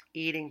abuse,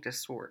 eating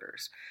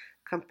disorders,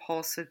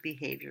 compulsive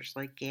behaviors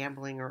like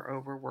gambling or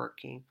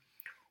overworking,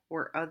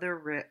 or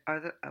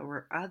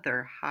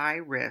other high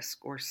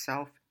risk or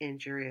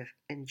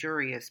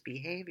self-injurious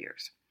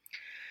behaviors.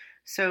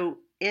 So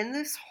in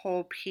this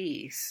whole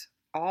piece,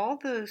 all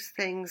those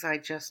things I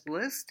just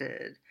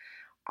listed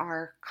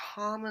are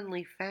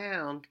commonly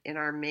found in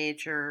our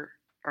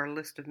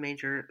list of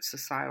major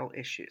societal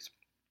issues.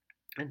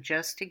 And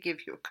just to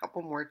give you a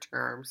couple more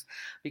terms,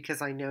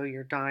 because I know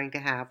you're dying to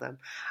have them,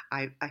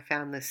 I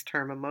found this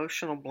term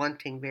emotional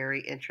blunting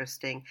very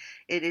interesting.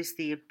 It is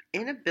the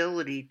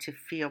inability to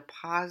feel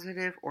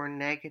positive or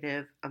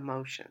negative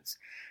emotions,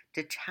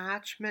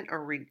 detachment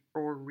or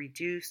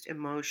reduced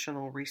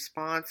emotional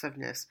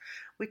responsiveness,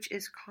 which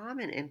is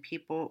common in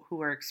people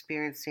who are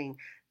experiencing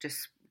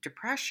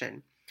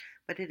depression,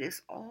 but it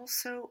is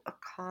also a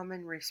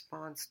common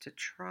response to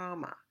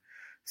trauma.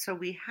 So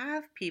we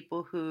have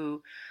people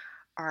who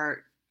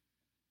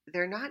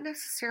they're not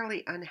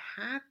necessarily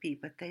unhappy,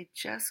 but they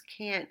just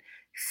can't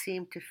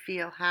seem to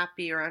feel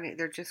happy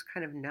they're just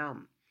kind of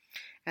numb.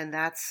 And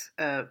that's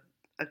a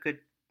good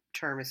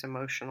term, is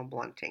emotional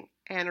blunting,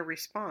 and a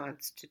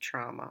response to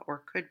trauma,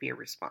 or could be a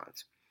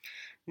response.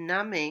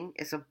 Numbing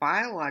is a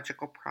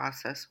biological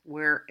process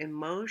where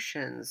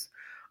emotions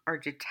are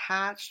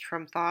detached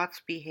from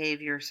thoughts,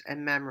 behaviors,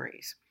 and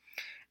memories.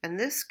 And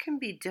this can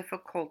be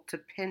difficult to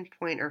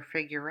pinpoint or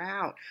figure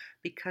out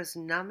because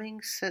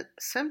numbing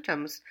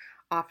symptoms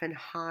often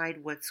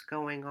hide what's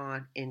going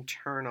on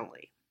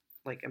internally,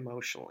 like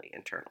emotionally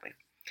internally.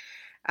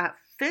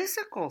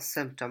 Physical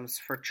symptoms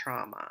for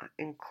trauma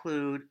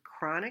include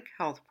chronic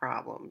health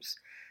problems,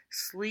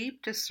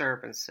 sleep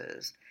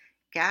disturbances,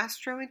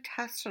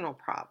 gastrointestinal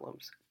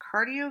problems,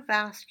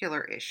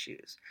 cardiovascular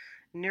issues,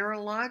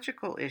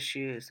 neurological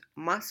issues,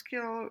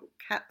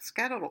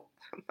 musculoskeletal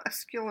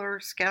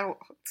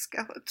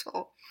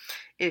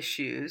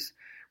issues,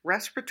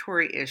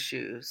 respiratory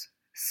issues,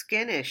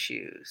 skin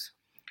issues,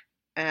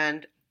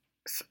 and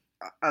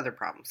other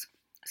problems.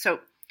 So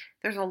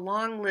there's a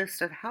long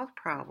list of health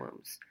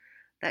problems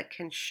that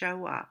can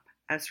show up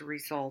as a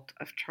result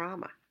of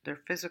trauma.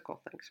 They're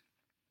physical things.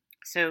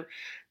 So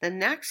the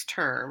next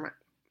term,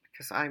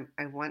 because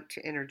I want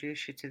to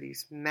introduce you to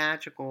these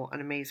magical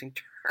and amazing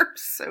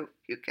terms so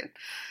you can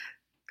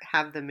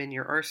have them in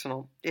your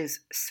arsenal, is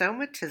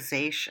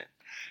somatization.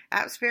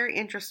 That's very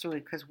interesting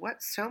because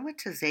what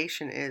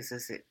somatization is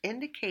it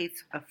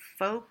indicates a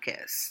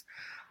focus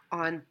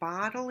on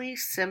bodily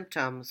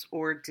symptoms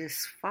or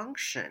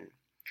dysfunction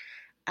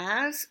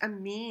as a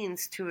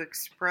means to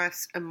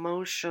express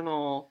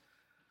emotional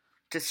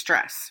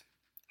distress.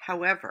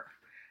 However,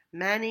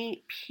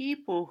 many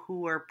people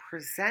who are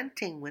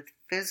presenting with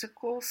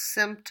physical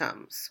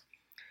symptoms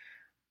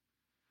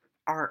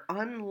are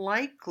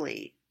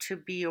unlikely to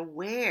be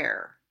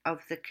aware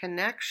of the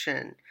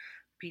connection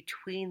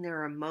between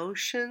their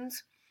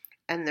emotions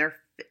and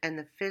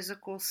the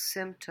physical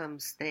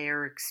symptoms they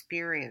are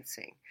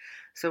experiencing.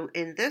 So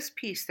in this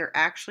piece, they're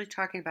actually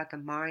talking about the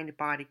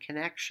mind-body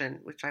connection,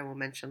 which I will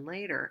mention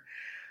later,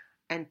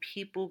 and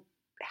people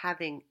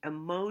having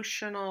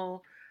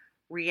emotional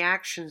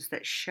reactions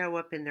that show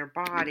up in their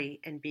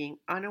body and being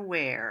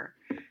unaware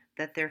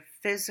that their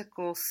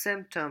physical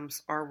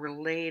symptoms are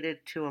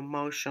related to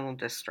emotional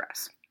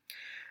distress.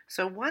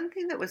 So one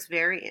thing that was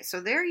there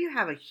you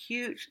have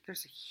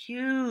there's a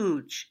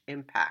huge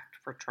impact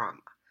for trauma.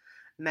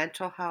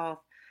 Mental health,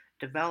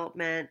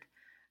 development,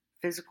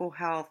 physical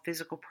health,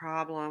 physical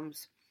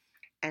problems,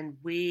 and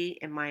we,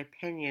 in my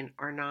opinion,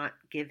 are not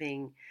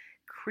giving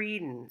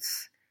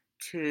credence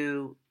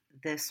to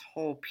this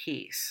whole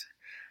piece.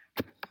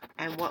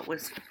 And what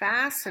was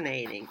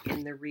fascinating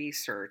in the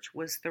research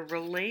was the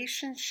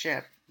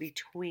relationship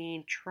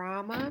between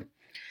trauma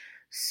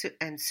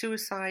and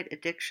suicide,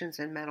 addictions,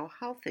 and mental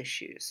health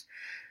issues.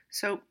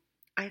 So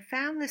I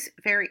found this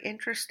very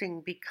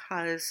interesting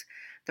because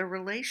the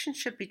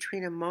relationship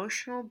between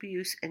emotional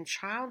abuse in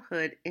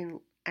childhood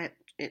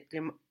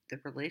the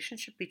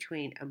relationship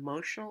between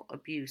emotional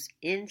abuse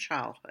in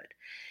childhood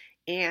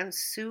and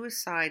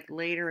suicide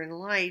later in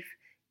life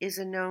is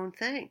a known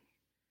thing.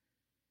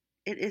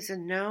 It is a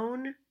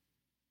known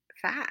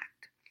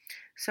fact.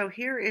 So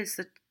here is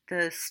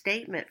the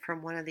statement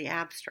from one of the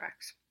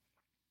abstracts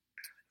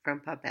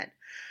from PubMed.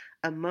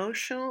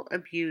 Emotional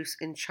abuse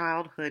in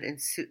childhood and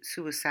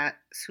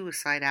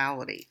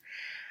suicidality.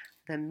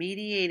 The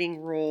mediating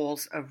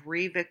roles of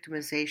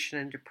re-victimization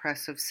and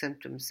depressive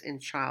symptoms in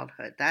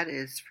childhood. That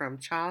is from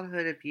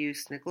Childhood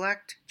Abuse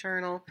Neglect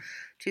Journal,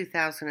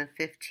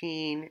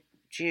 2015,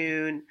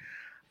 June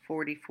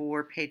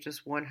 44,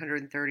 pages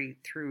 130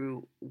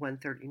 through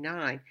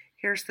 139.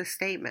 Here's the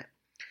statement.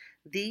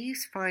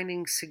 These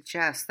findings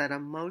suggest that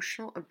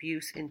emotional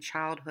abuse in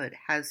childhood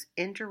has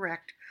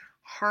indirect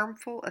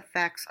harmful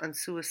effects on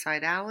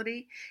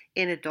suicidality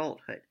in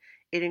adulthood.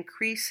 It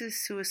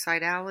increases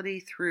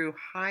suicidality through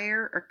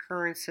higher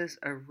occurrences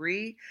of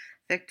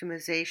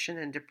re-victimization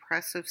and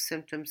depressive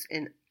symptoms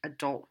in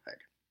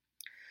adulthood.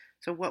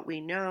 So what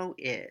we know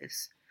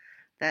is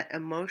that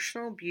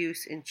emotional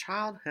abuse in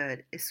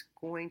childhood is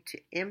going to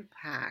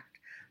impact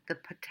the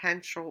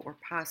potential or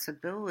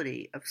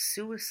possibility of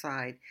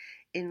suicide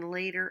in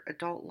later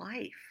adult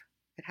life.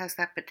 It has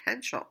that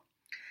potential.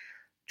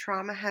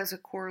 Trauma has a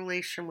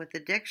correlation with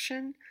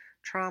addiction.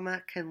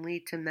 Trauma can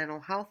lead to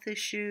mental health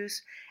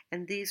issues,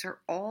 and these are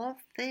all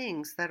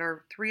things that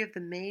are three of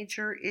the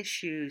major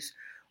issues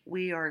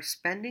we are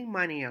spending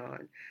money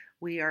on.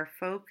 We are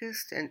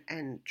focused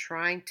and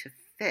trying to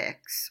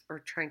fix or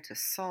trying to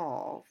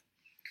solve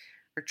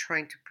or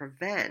trying to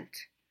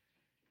prevent.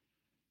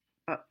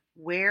 But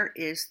where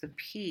is the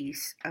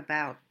piece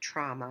about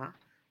trauma,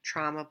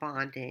 trauma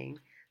bonding,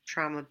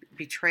 trauma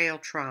betrayal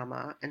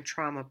trauma, and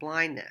trauma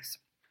blindness?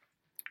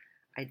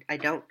 I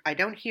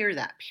don't hear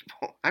that,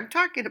 people. I'm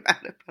talking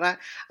about it, but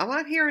I'm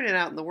not hearing it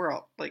out in the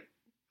world. Like,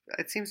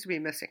 it seems to be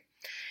missing.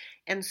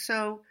 And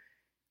so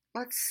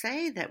let's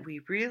say that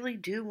we really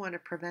do want to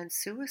prevent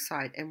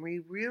suicide and we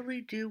really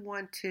do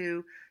want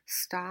to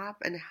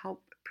stop and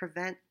help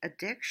prevent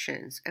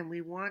addictions and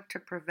we want to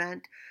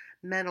prevent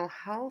mental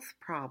health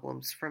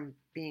problems from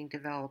being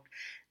developed,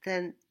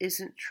 then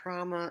isn't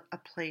trauma a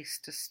place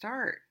to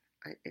start?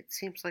 It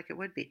seems like it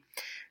would be.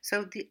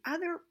 So the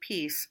other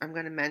piece I'm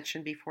going to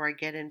mention before I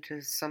get into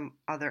some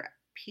other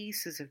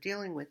pieces of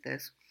dealing with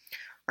this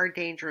are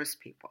dangerous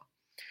people.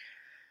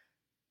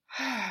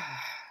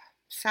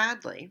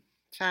 Sadly,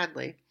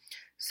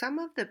 some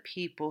of the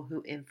people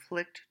who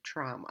inflict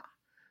trauma,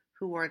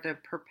 who are the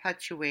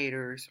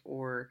perpetuators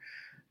or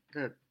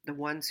the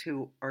ones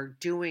who are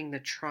doing the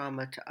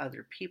trauma to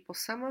other people,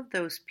 some of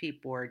those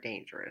people are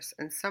dangerous,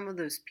 and some of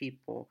those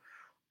people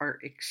are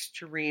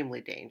extremely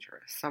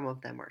dangerous. Some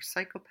of them are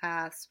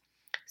psychopaths,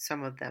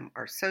 some of them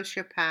are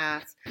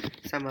sociopaths,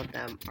 some of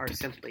them are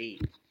simply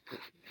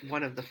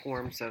one of the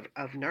forms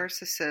of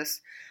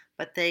narcissists,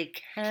 but they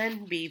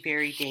can be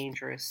very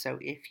dangerous. So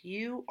if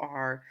you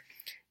are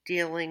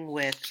dealing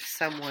with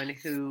someone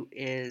who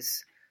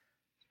is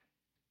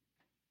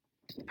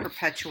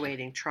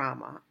perpetuating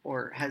trauma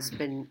or has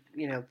been,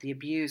 the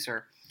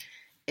abuser,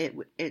 it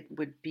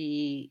would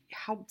be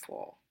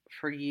helpful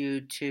for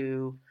you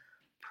to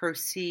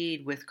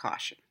proceed with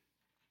caution.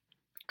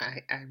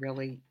 I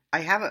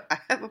have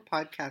a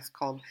podcast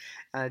called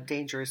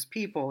Dangerous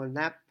People, and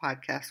that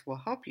podcast will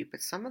help you.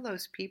 But some of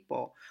those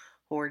people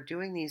who are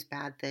doing these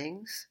bad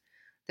things,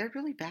 they're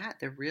really bad.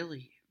 They're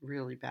really,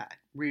 really bad.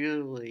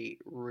 Really,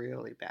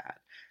 really bad.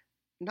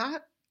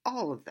 Not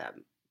all of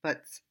them,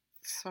 but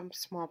some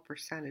small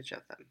percentage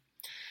of them.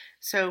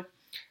 So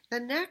the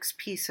next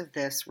piece of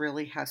this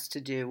really has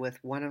to do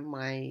with one of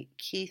my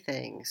key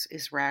things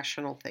is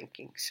rational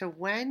thinking. So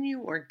when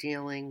you are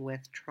dealing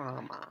with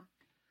trauma,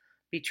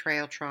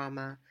 betrayal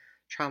trauma,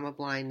 trauma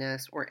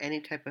blindness, or any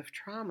type of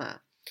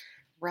trauma,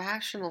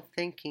 rational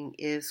thinking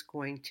is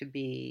going to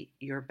be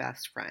your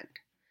best friend.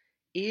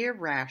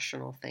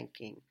 Irrational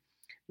thinking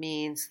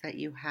means that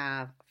you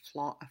have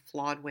a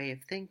flawed way of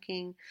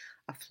thinking,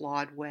 a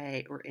flawed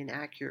way or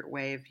inaccurate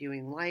way of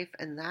viewing life,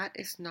 and that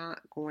is not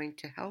going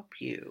to help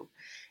you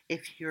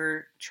if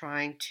you're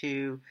trying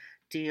to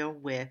deal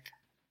with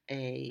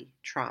a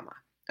trauma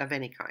of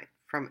any kind,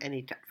 from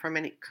any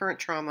current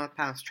trauma,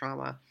 past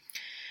trauma.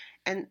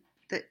 And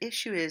the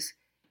issue is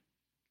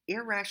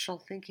irrational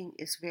thinking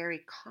is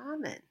very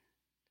common.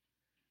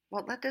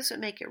 Well, that doesn't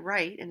make it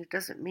right, and it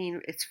doesn't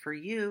mean it's for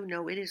you.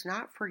 No, it is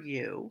not for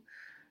you.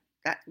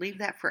 Leave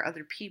that for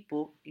other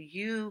people.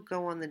 You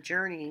go on the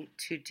journey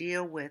to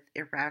deal with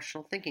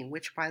irrational thinking,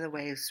 which, by the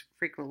way, is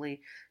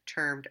frequently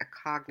termed a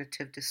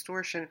cognitive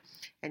distortion.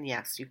 And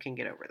yes, you can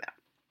get over that.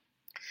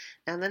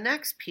 Now, the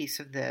next piece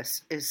of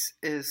this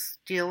is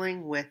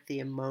dealing with the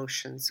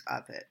emotions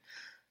of it.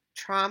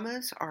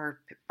 Traumas are,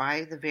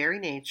 by the very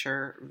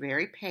nature,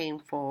 very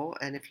painful,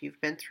 and if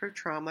you've been through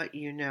trauma,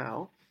 you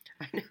know.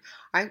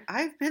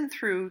 I've been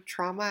through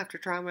trauma after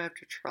trauma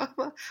after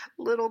trauma.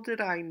 Little did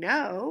I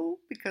know,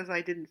 because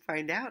I didn't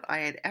find out I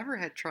had ever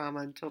had trauma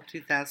until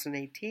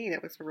 2018.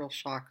 It was a real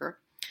shocker.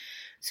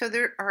 So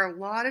there are a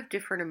lot of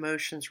different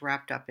emotions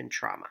wrapped up in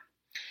trauma.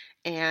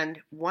 And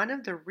one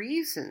of the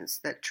reasons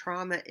that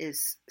trauma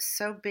is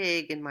so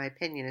big, in my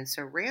opinion, and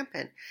so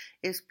rampant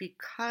is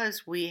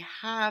because we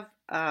have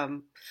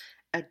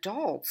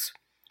adults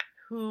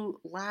who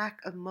lack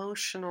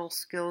emotional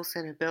skills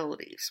and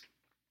abilities.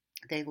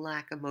 They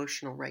lack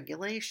emotional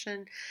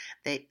regulation.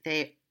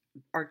 They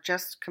are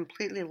just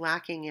completely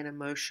lacking in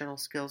emotional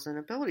skills and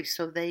abilities.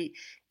 So they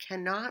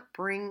cannot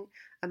bring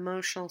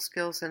emotional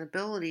skills and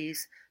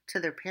abilities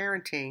to their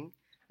parenting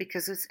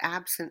because it's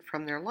absent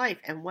from their life.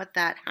 And what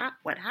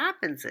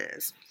happens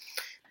is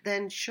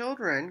then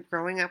children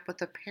growing up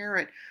with a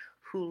parent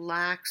who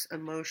lacks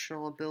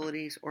emotional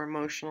abilities or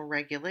emotional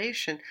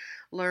regulation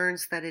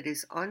learns that it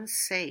is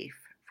unsafe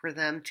for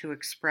them to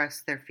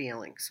express their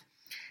feelings.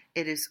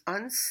 It is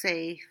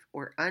unsafe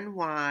or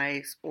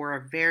unwise or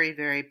a very,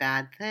 very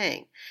bad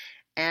thing.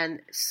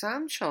 And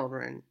some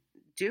children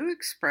do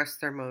express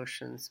their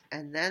emotions,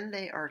 and then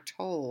they are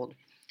told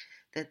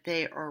that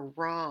they are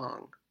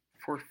wrong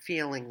for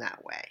feeling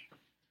that way.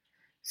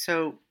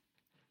 So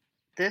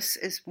this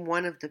is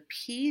one of the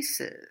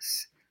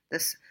pieces,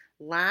 this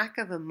lack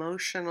of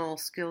emotional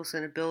skills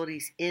and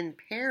abilities in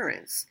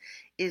parents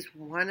is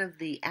one of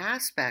the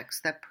aspects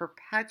that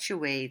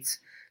perpetuates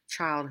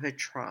childhood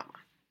trauma.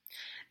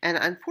 And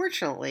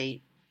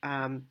unfortunately,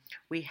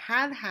 we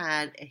have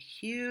had a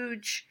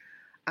huge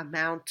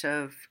amount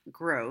of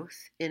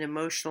growth in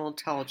emotional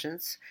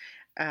intelligence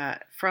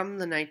from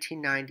the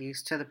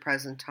 1990s to the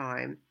present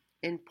time,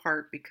 in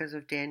part because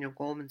of Daniel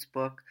Goleman's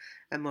book,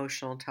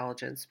 Emotional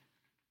Intelligence.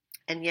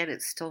 And yet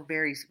it's still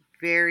very,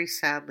 very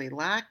sadly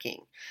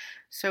lacking.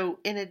 So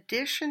in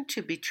addition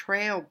to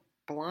betrayal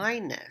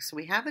blindness,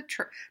 we have a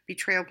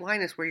betrayal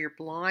blindness where you're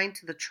blind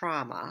to the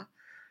trauma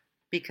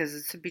because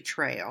it's a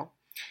betrayal.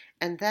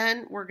 And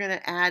then we're going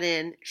to add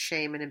in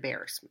shame and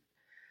embarrassment.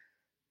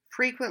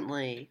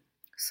 Frequently,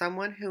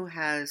 someone who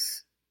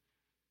has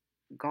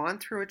gone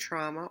through a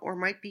trauma or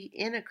might be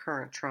in a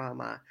current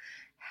trauma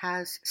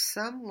has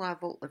some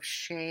level of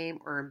shame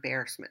or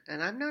embarrassment.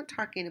 And I'm not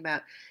talking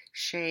about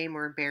shame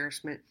or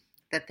embarrassment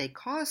that they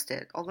caused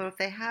it, although if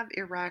they have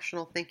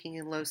irrational thinking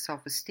and low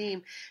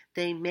self-esteem,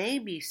 they may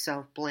be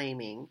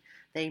self-blaming.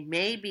 They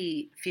may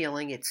be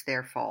feeling it's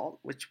their fault,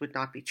 which would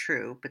not be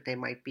true, but they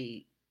might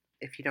be.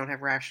 If you don't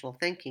have rational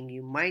thinking,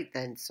 you might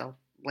then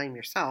self-blame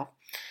yourself.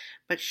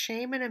 But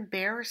shame and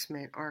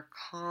embarrassment are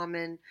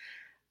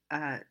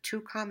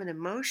two common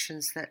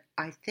emotions that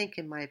I think,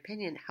 in my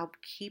opinion, help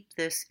keep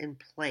this in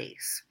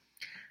place.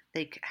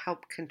 They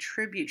help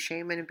contribute,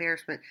 shame and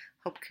embarrassment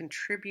help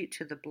contribute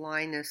to the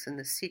blindness and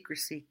the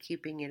secrecy,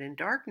 keeping it in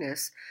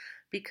darkness,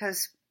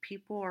 because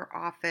people are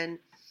often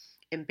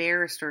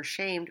embarrassed or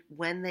ashamed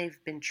when they've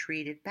been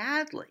treated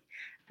badly.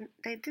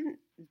 They didn't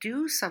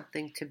do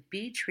something to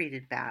be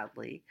treated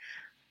badly,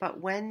 but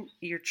when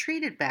you're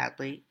treated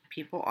badly,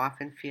 people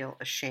often feel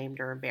ashamed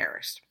or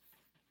embarrassed.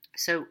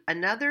 So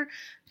another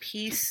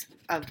piece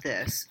of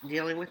this,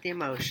 dealing with the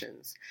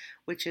emotions,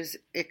 which is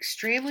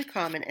extremely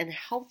common and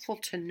helpful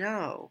to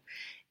know,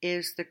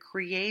 is the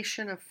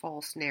creation of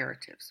false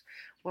narratives.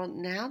 Well,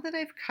 now that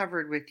I've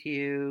covered with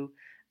you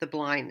the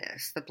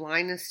blindness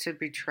to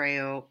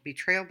betrayal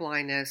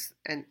blindness,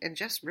 and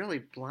just really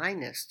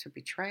blindness to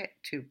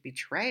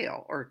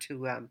betrayal or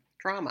to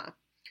trauma.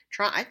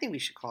 I think we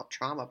should call it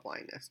trauma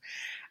blindness.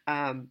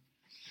 Um,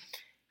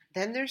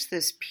 then there's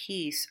this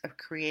piece of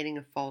creating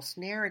a false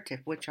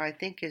narrative, which I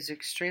think is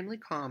extremely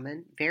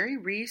common, very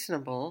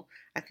reasonable.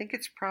 I think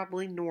it's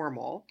probably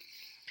normal.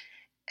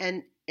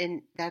 And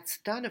that's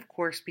done, of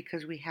course,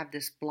 because we have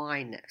this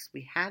blindness.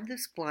 We have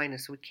this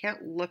blindness. We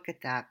can't look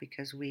at that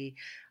because we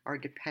are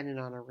dependent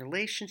on a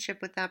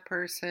relationship with that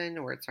person,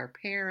 or it's our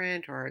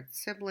parent, or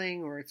it's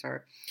sibling, or it's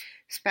our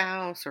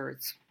spouse, or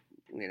it's,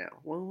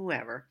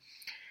 whoever.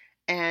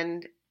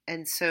 And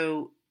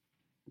so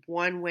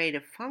one way to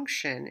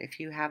function, if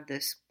you have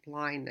this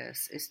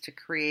blindness, is to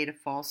create a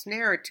false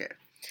narrative.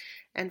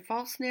 And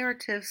false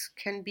narratives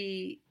can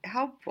be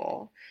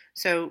helpful.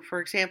 So,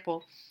 for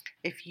example,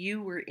 if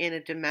you were in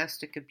a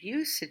domestic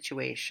abuse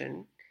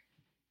situation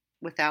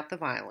without the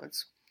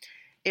violence,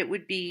 it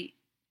would be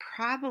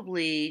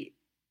probably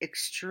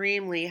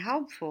extremely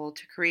helpful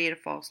to create a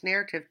false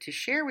narrative to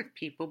share with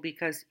people,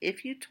 because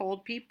if you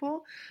told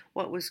people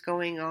what was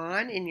going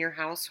on in your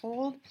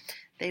household,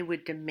 they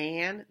would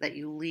demand that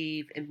you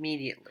leave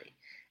immediately.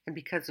 And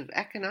because of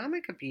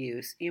economic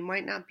abuse, you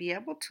might not be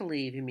able to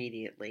leave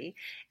immediately.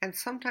 And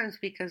sometimes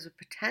because of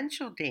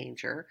potential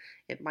danger,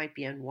 it might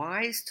be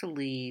unwise to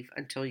leave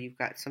until you've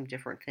got some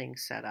different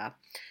things set up.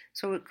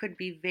 So it could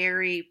be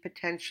very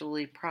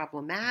potentially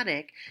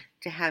problematic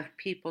to have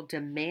people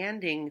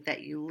demanding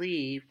that you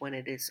leave when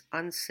it is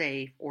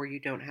unsafe or you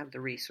don't have the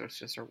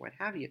resources or what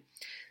have you.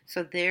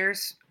 So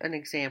there's an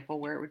example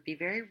where it would be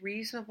very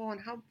reasonable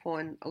and helpful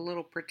and a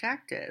little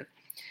protective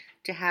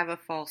to have a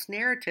false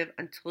narrative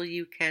until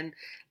you can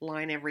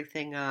line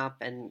everything up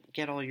and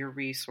get all your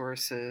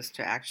resources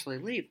to actually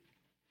leave.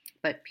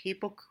 But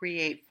people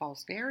create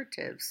false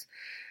narratives,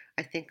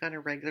 I think, on a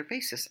regular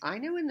basis. I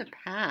know in the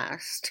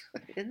past,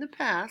 not in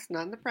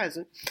the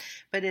present,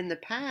 but in the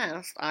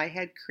past, I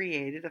had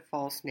created a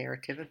false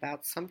narrative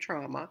about some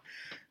trauma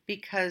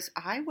because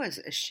I was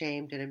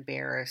ashamed and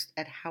embarrassed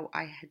at how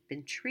I had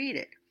been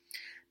treated.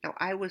 Now,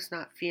 I was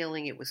not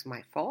feeling it was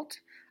my fault.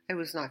 I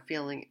was not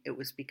feeling it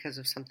was because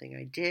of something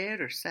I did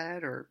or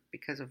said or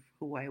because of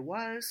who I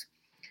was.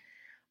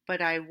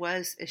 But I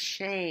was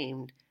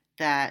ashamed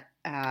that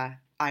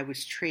I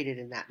was treated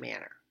in that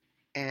manner.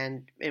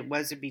 And it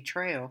was a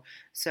betrayal.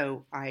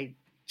 So I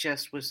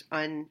just was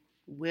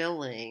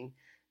unwilling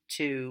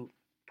to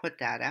put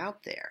that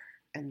out there.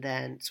 And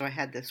then, so I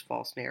had this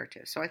false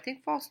narrative. So I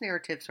think false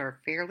narratives are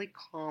fairly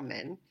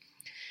common.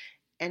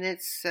 And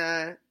it's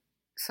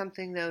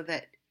something, though,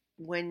 that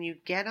when you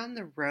get on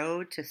the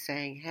road to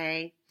saying,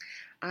 hey,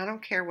 I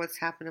don't care what's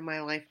happened in my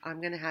life, I'm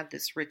going to have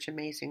this rich,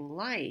 amazing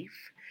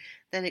life,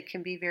 then it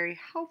can be very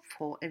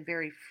helpful and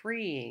very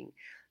freeing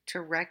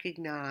to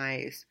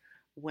recognize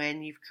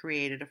when you've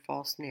created a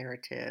false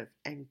narrative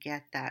and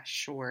get that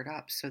shored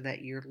up so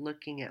that you're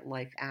looking at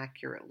life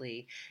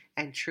accurately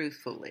and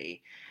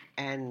truthfully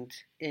and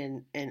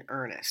in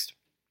earnest.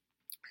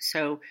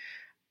 So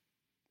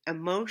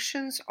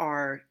emotions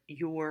are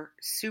your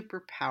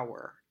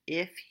superpower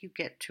if you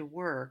get to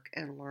work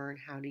and learn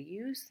how to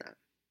use them.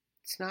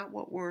 It's not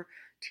what we're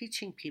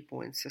teaching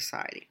people in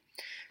society.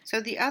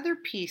 So the other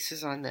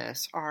pieces on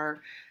this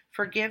are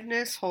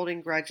forgiveness,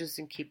 holding grudges,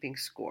 and keeping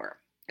score.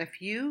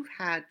 If you've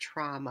had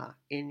trauma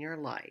in your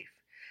life,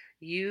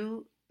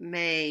 you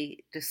may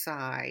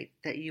decide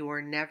that you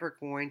are never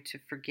going to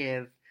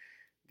forgive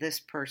this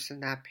person,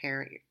 that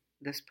parent,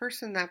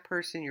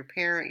 your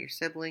parent, your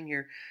sibling,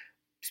 your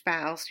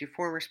spouse, your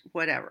former,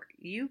 whatever.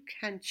 You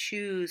can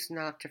choose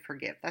not to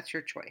forgive. That's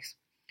your choice.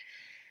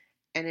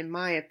 And in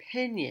my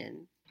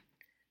opinion,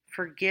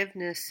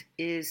 forgiveness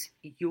is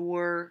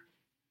your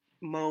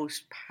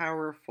most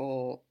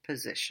powerful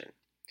position.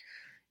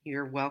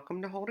 You're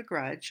welcome to hold a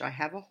grudge. I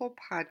have a whole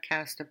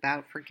podcast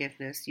about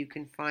forgiveness. You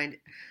can find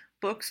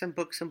books and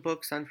books and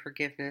books on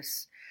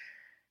forgiveness.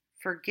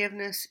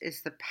 Forgiveness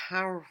is the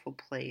powerful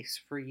place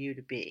for you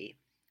to be.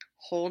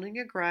 Holding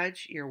a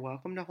grudge, you're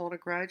welcome to hold a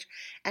grudge,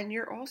 and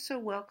you're also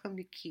welcome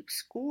to keep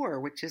score,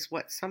 which is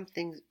what some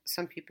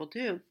people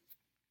do.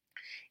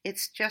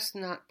 It's just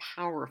not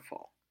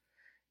powerful.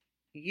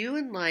 You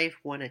in life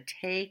want to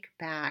take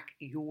back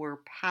your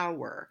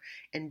power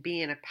and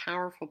be in a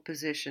powerful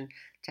position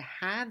to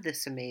have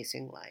this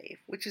amazing life,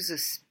 which is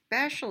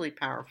especially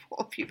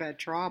powerful if you've had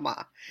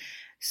trauma.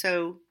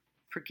 So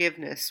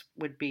forgiveness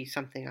would be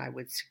something I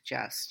would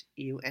suggest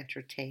you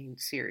entertain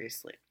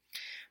seriously.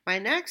 My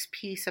next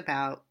piece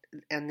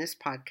in this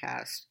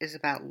podcast is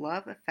about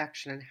love,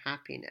 affection, and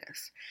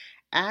happiness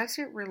as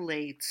it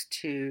relates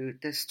to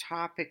this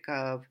topic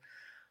of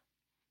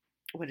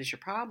what is your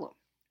problem?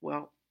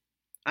 Well,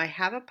 I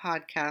have a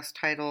podcast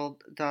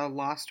titled The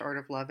Lost Art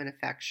of Love and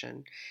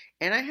Affection,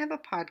 and I have a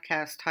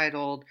podcast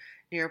titled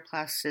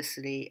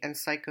Neuroplasticity and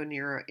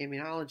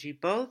Psychoneuroimmunology,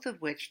 both of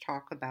which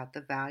talk about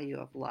the value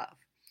of love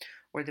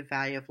or the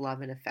value of love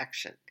and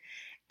affection.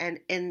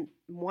 And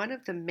one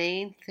of the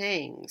main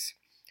things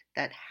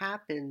that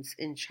happens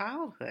in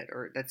childhood,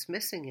 or that's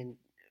missing in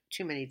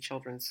too many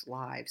children's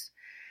lives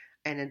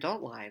and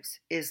adult lives,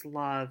 is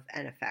love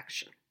and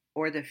affection,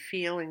 or the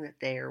feeling that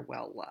they are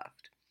well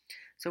loved.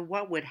 So,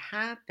 what would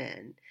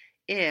happen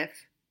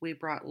if we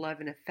brought love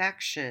and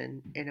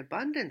affection in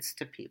abundance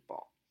to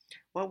people?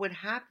 What would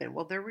happen?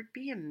 Well, there would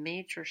be a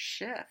major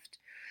shift.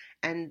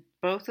 And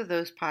both of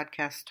those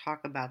podcasts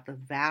talk about the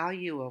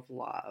value of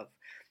love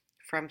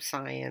from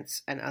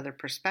science and other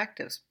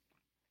perspectives.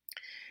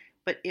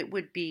 But it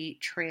would be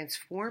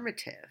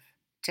transformative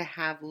to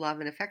have love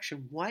and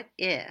affection. What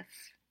if,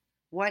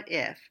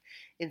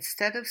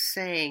 instead of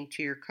saying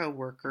to your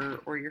coworker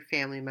or your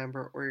family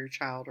member or your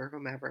child or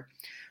whomever,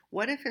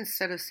 what if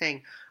instead of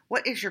saying,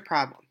 "What is your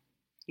problem?"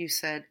 you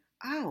said,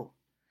 "Oh,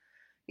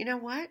 you know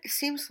what? It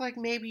seems like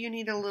maybe you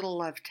need a little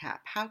love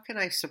tap. How can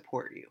I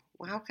support you?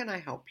 How can I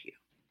help you?"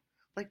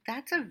 Like,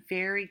 that's a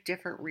very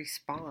different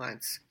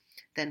response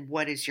than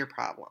 "What is your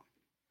problem?"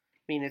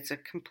 I mean, it's a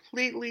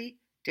completely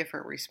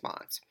different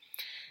response.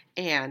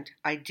 And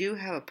I do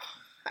have a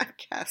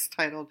podcast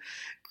titled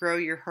Grow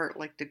Your Heart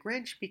Like the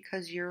Grinch,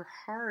 because your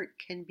heart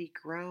can be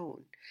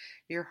grown.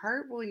 Your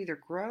heart will either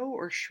grow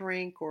or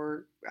shrink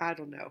or, I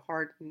don't know,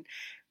 harden.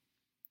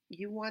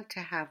 You want to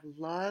have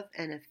love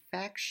and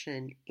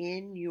affection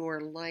in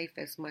your life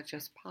as much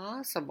as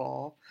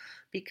possible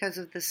because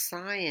of the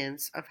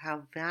science of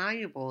how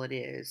valuable it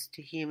is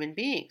to human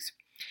beings.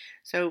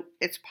 So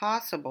it's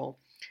possible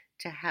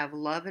to have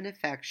love and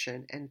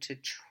affection and to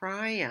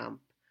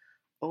triumph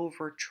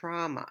over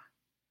trauma.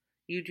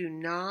 You do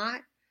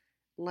not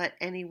let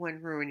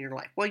anyone ruin your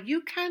life. Well,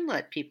 you can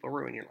let people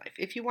ruin your life.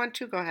 If you want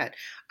to, go ahead.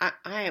 I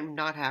am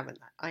not having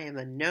that. I am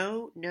a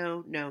no,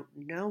 no, no,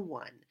 no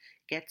one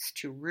gets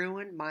to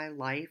ruin my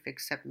life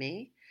except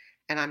me,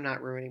 and I'm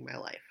not ruining my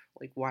life.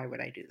 Like, why would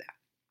I do that?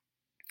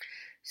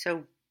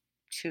 So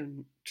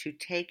to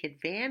take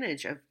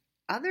advantage of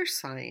other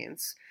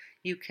science,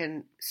 you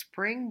can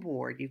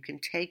springboard, you can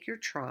take your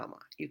trauma,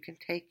 you can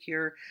take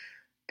your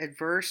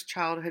adverse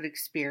childhood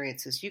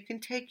experiences, you can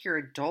take your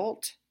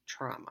adult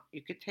trauma,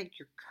 you could take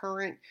your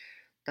current,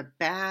 the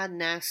bad,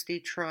 nasty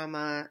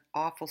trauma,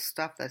 awful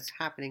stuff that's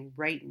happening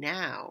right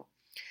now,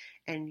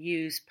 and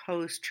use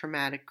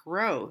post-traumatic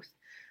growth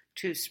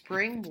to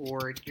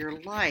springboard your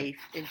life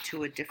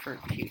into a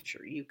different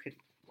future. You could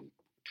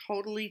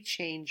totally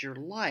change your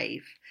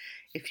life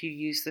if you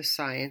use the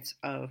science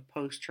of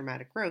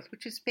post-traumatic growth,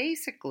 which is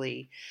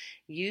basically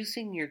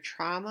using your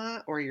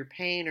trauma or your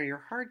pain or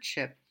your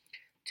hardship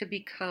to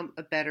become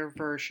a better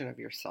version of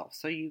yourself.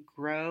 So you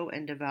grow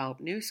and develop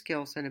new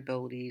skills and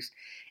abilities,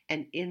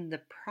 and in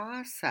the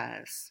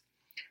process,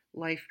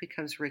 life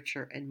becomes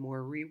richer and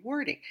more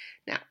rewarding.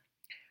 Now,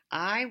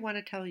 I want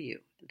to tell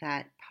you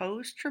that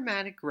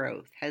post-traumatic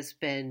growth has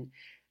been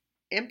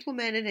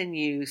implemented and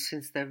used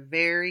since the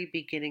very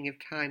beginning of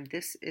time.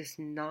 This is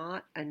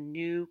not a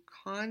new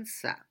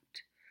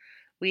concept.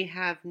 We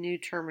have new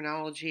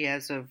terminology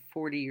as of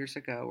 40 years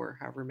ago or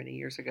however many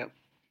years ago.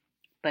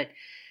 But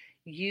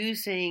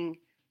using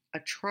a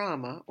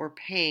trauma or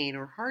pain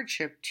or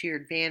hardship to your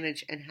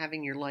advantage and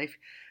having your life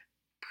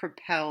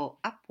propel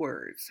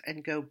upwards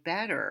and go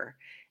better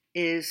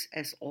is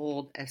as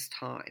old as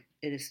time.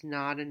 It is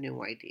not a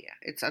new idea.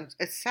 It's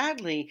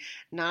sadly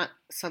not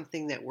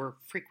something that we're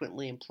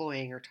frequently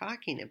employing or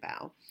talking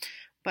about.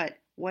 But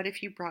what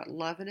if you brought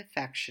love and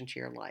affection to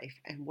your life?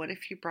 And what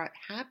if you brought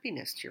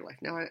happiness to your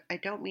life? Now, I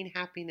don't mean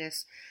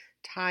happiness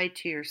tied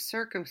to your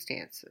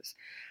circumstances.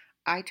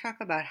 I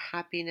talk about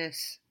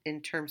happiness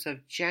in terms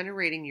of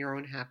generating your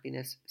own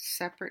happiness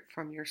separate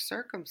from your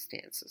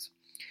circumstances.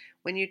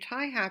 When you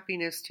tie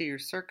happiness to your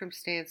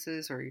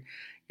circumstances or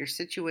your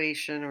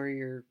situation or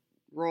your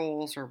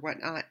roles or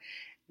whatnot,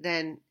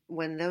 then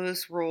when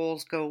those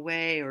roles go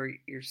away or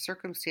your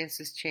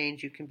circumstances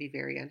change, you can be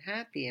very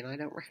unhappy. And I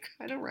don't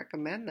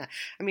recommend that.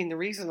 I mean, the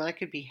reason I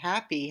could be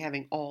happy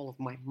having all of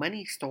my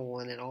money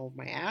stolen and all of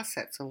my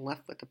assets and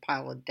left with a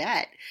pile of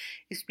debt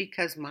is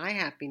because my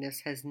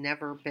happiness has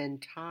never been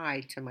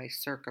tied to my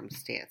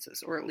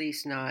circumstances, or at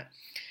least not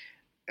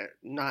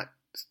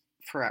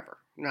forever,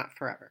 not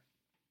forever.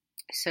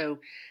 So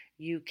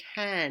you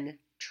can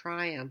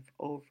triumph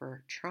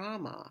over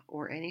trauma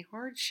or any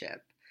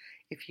hardship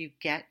if you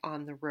get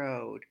on the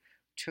road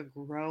to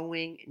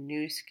growing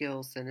new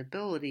skills and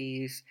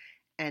abilities,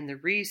 and the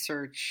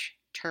research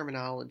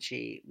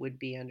terminology would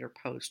be under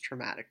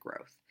post-traumatic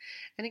growth.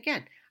 And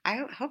again,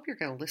 I hope you're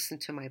going to listen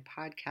to my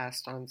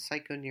podcast on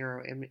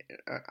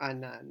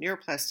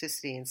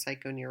neuroplasticity and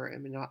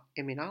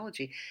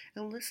psychoneuroimmunology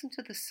and listen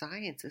to the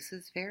science. This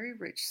is very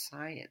rich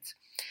science,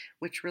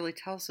 which really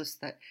tells us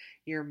that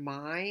your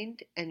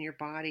mind and your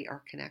body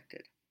are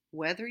connected.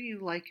 Whether you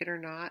like it or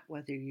not,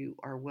 whether you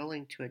are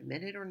willing to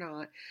admit it or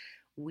not,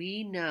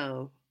 we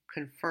know,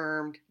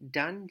 confirmed,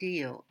 done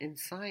deal in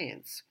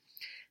science,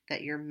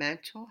 that your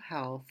mental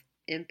health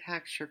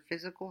impacts your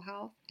physical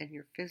health and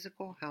your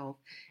physical health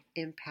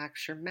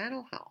impacts your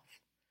mental health.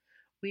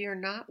 We are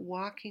not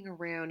walking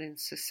around in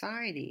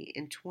society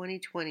in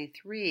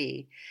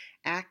 2023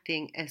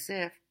 acting as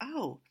if,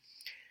 oh,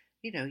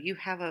 you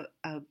have a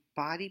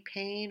body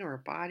pain or a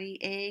body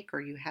ache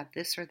or you have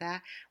this or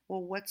that.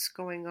 Well, what's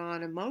going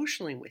on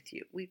emotionally with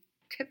you? We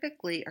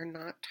typically are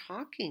not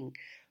talking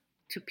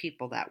to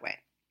people that way.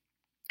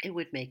 It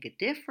would make a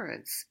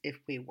difference if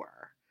we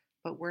were,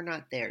 but we're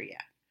not there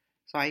yet.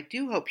 So I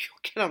do hope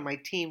you'll get on my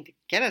team to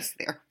get us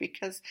there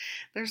because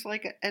there's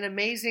like an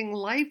amazing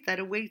life that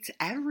awaits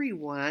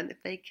everyone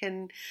if they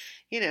can,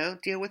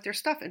 deal with their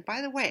stuff. And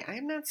by the way,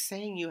 I'm not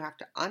saying you have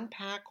to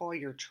unpack all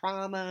your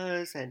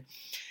traumas and,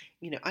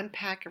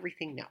 unpack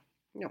everything. No,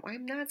 no,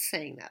 I'm not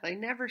saying that. I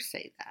never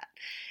say that.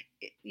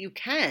 You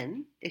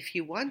can if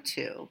you want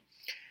to.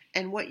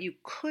 And what you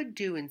could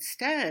do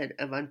instead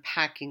of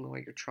unpacking all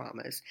your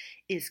traumas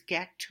is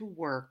get to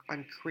work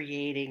on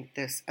creating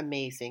this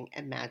amazing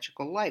and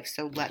magical life.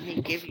 So let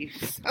me give you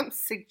some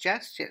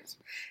suggestions.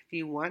 If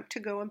you want to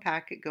go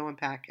unpack it, go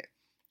unpack it.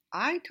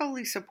 I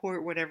totally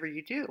support whatever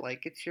you do.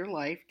 Like, it's your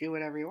life, do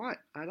whatever you want.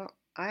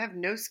 I have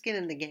no skin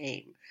in the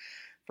game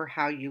for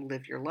how you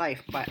live your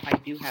life, but I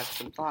do have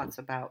some thoughts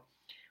about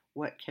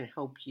what can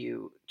help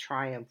you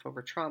triumph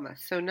over trauma.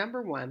 So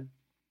number one,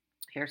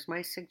 here's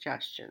my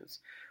suggestions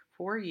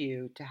for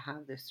you to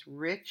have this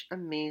rich,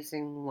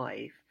 amazing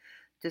life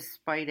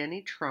despite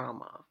any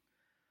trauma.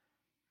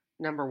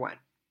 Number one,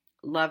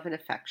 love and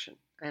affection.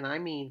 And I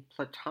mean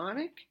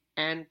platonic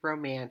and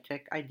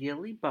romantic,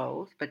 ideally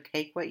both, but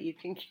take what you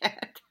can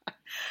get.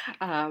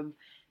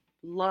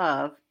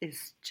 Love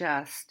is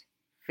just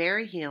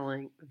very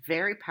healing,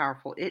 very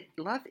powerful.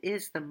 Love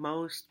is the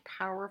most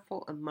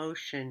powerful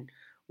emotion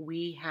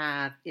we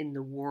have in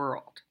the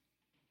world.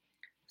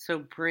 So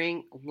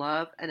bring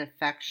love and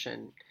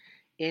affection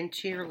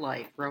into your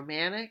life,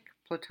 romantic,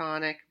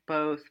 platonic,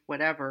 both,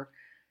 whatever,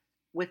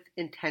 with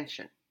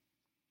intention.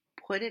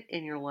 Put it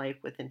in your life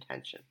with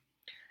intention.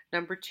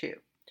 Number two,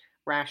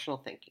 rational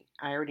thinking.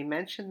 I already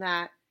mentioned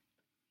that.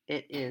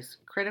 It is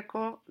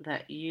critical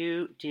that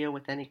you deal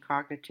with any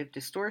cognitive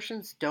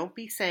distortions. Don't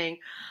be saying,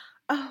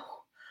 oh,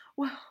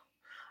 well,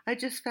 I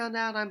just found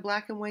out I'm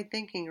black and white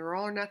thinking or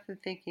all or nothing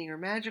thinking or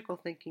magical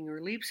thinking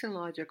or leaps in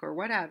logic or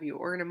what have you,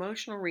 or an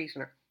emotional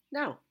reasoner.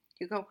 No,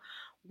 you go,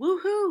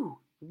 woohoo,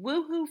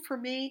 woohoo for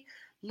me.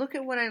 Look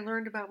at what I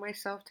learned about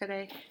myself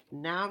today.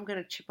 Now I'm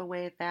going to chip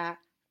away at that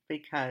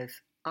because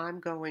I'm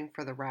going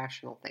for the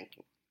rational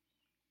thinking.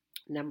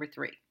 Number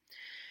three,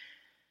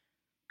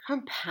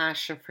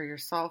 compassion for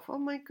yourself. Oh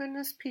my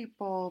goodness,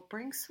 people,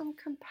 bring some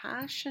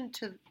compassion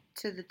to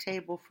the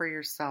table for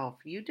yourself.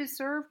 You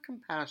deserve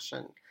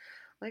compassion.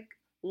 Like,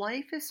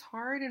 life is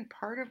hard, and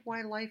part of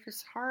why life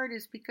is hard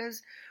is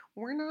because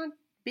we're not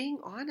being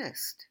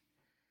honest.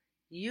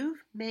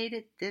 You've made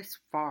it this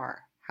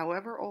far,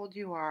 however old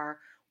you are,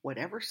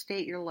 whatever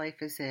state your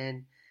life is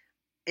in.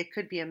 It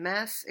could be a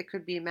mess, it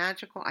could be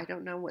magical. I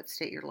don't know what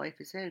state your life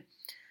is in,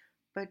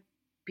 but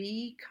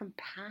be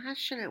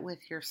compassionate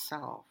with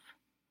yourself.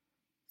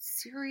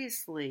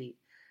 Seriously,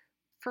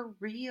 for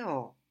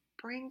real,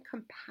 bring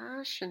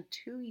compassion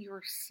to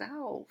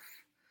yourself.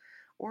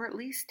 Or at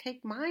least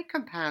take my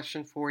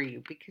compassion for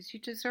you because you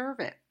deserve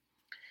it.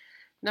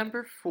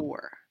 Number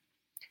four,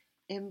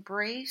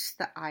 embrace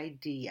the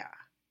idea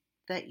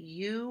that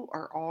you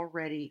are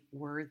already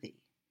worthy.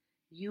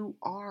 You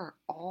are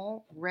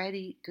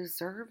already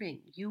deserving.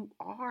 You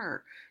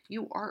are.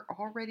 You are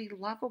already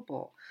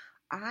lovable.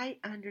 I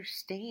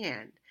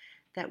understand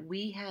that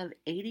we have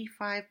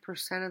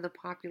 85% of the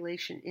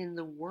population in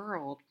the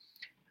world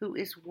who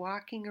is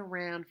walking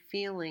around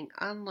feeling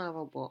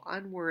unlovable,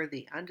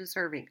 unworthy,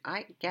 undeserving.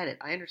 I get it.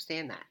 I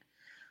understand that.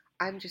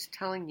 I'm just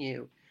telling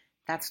you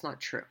that's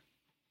not true.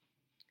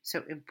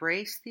 So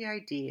embrace the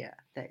idea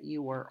that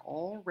you are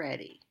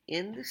already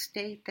in the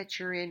state that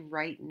you're in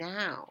right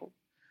now,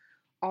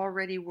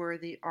 already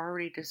worthy,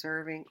 already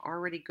deserving,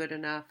 already good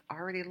enough,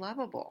 already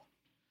lovable.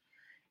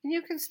 And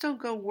you can still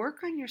go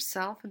work on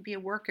yourself and be a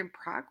work in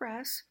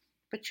progress,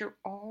 but you're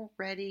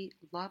already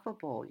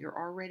lovable. You're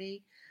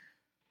already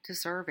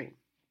deserving.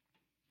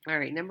 All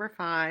right, number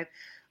five,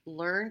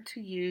 learn to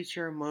use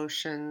your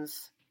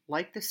emotions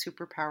like the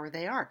superpower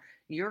they are.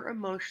 Your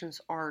emotions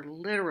are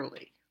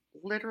literally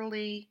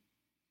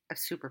a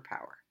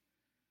superpower.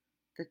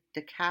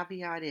 The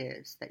caveat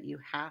is that you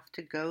have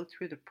to go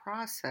through the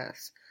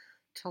process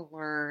to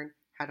learn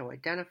how to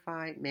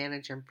identify,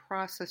 manage, and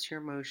process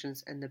your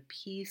emotions and the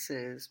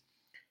pieces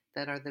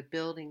that are the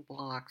building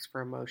blocks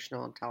for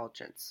emotional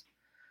intelligence.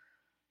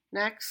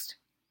 Next,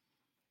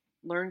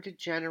 learn to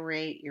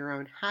generate your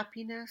own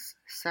happiness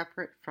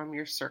separate from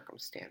your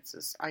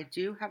circumstances. I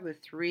do have a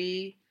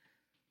 3-part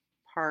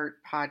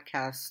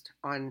podcast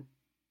on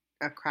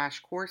a crash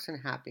course in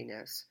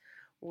happiness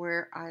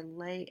where I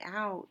lay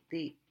out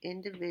the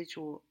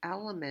individual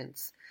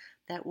elements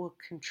that will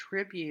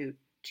contribute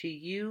to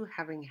you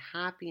having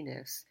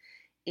happiness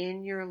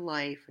in your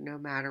life no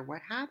matter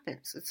what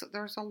happens.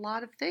 There's a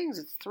lot of things.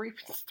 It's three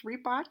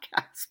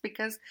podcasts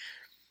because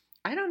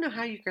I don't know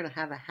how you're going to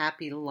have a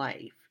happy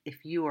life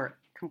if you are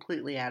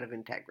completely out of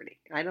integrity.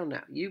 I don't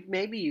know.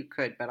 Maybe you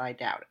could, but I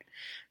doubt it.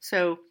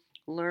 So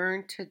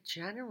learn to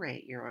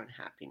generate your own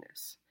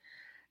happiness.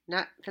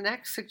 Now, the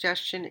next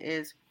suggestion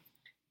is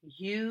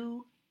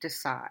you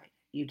decide.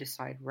 You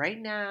decide right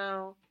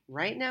now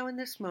in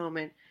this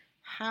moment,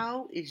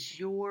 how is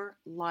your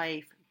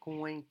life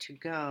going to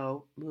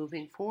go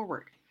moving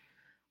forward?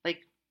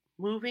 Like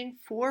moving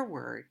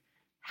forward,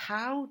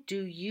 how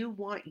do you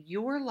want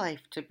your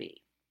life to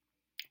be?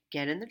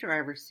 Get in the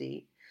driver's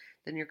seat.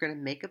 Then you're going to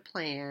make a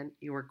plan.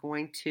 You are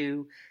going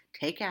to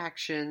take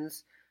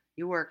actions.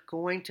 You are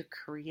going to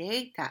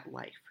create that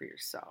life for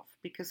yourself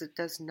because it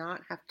does not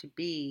have to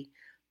be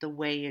the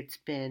way it's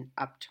been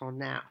up till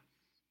now.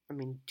 I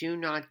mean, do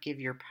not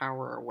give your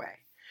power away.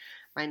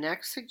 My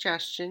next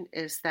suggestion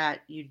is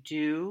that you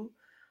do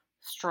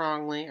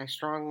I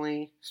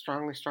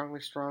strongly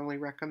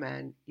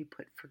recommend you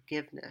put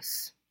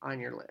forgiveness on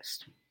your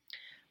list.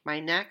 My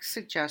next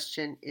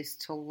suggestion is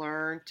to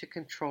learn to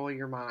control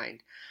your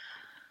mind.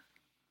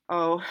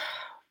 Oh,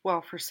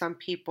 well, for some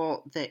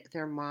people,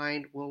 their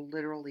mind will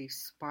literally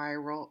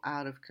spiral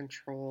out of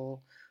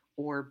control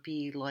or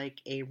be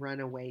like a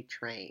runaway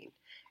train.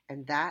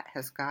 And that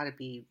has got to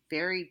be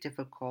very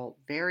difficult,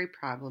 very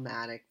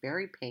problematic,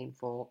 very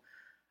painful.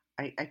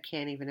 I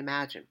can't even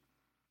imagine.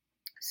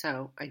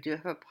 So I do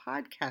have a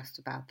podcast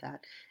about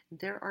that.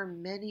 There are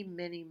many,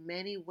 many,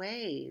 many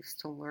ways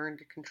to learn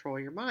to control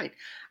your mind.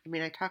 I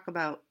mean, I talk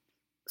about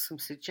some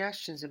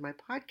suggestions in my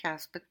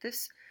podcast, but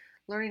this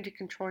learning to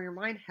control your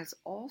mind has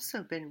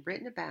also been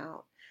written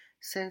about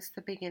since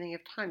the beginning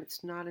of time.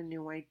 It's not a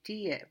new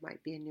idea. It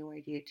might be a new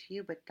idea to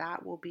you, but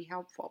that will be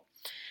helpful.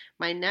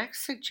 My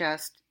next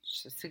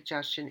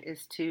suggestion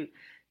is to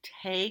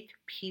take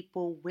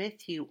people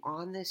with you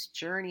on this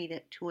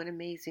journey to an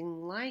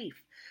amazing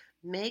life.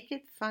 Make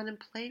it fun and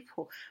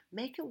playful.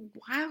 Make it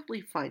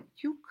wildly fun.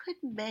 You could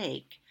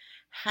make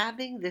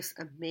having this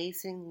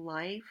amazing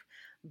life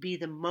be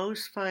the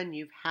most fun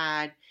you've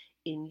had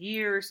in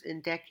years,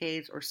 in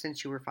decades, or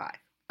since you were 5.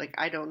 Like,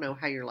 I don't know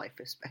how your life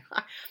has been.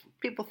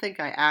 People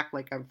think I act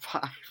like I'm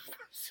 5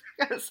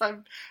 because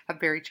I'm a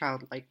very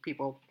childlike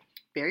people,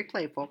 very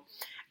playful.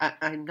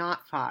 I'm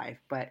not 5,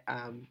 but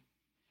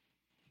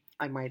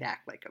I might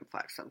act like I'm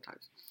 5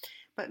 sometimes.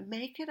 But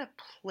make it a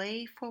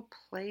playful,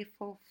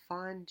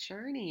 fun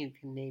journey. You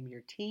can name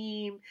your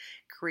team,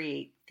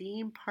 create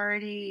theme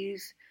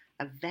parties,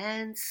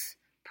 events,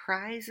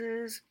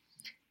 prizes.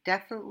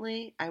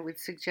 Definitely, I would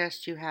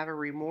suggest you have a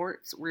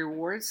reward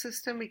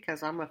system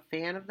because I'm a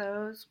fan of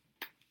those.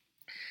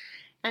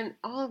 And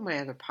all of my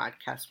other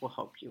podcasts will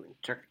help you in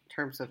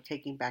terms of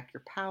taking back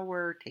your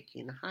power,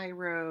 taking the high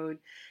road,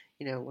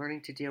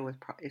 learning to deal with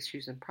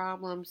issues and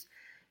problems.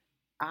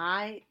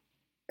 I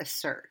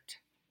assert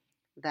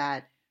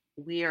that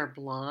we are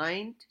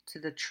blind to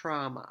the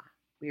trauma.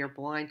 We are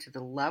blind to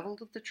the level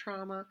of the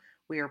trauma.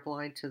 We are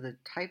blind to the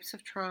types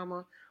of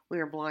trauma. We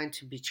are blind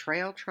to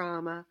betrayal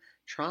trauma,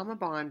 trauma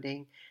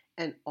bonding,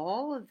 and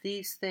all of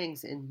these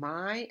things, in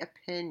my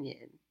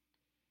opinion,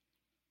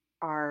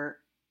 are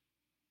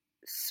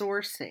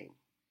sourcing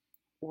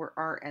or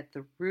are at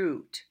the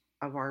root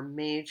of our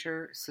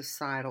major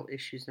societal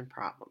issues and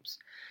problems.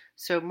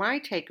 So my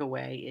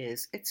takeaway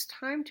is it's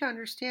time to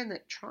understand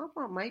that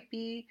trauma might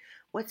be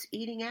what's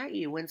eating at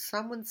you. When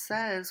someone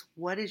says,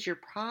 "What is your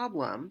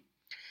problem?"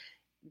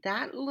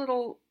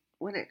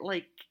 when it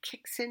like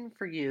kicks in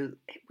for you,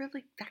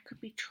 that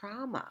could be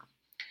trauma.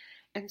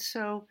 And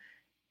so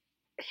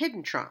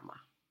hidden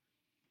trauma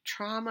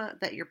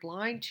that you're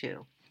blind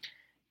to,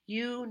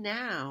 you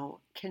now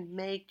can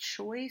make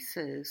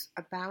choices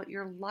about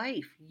your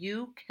life.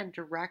 You can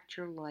direct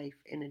your life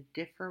in a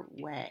different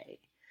way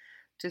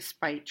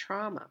despite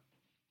trauma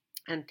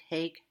and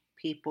take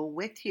people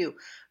with you,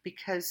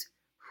 because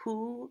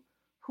who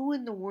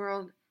in the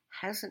world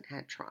hasn't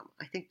had trauma?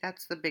 I think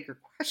that's the bigger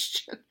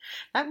question.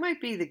 That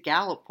might be the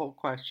Gallup poll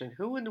question.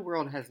 Who in the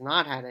world has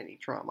not had any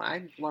trauma?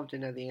 I'd love to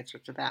know the answer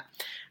to that.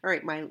 All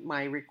right,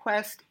 my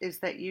request is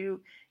that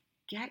you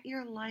get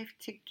your life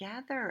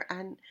together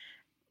and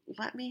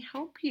let me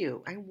help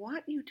you. I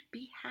want you to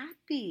be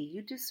happy.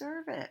 You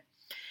deserve it.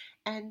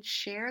 And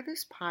share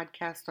this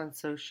podcast on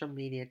social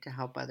media to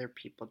help other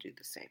people do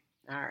the same.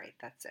 All right,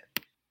 that's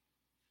it.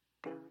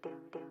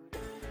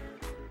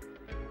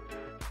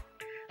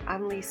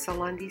 I'm Lisa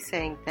Lundy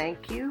saying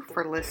thank you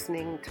for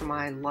listening to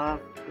my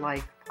Love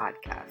Life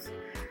podcast.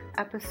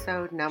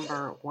 Episode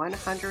number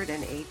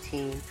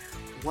 118,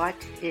 What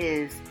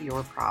is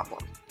Your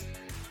Problem?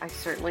 I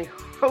certainly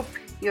hope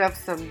you have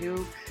some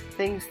new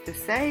things to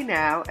say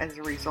now as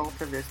a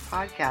result of this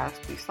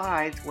podcast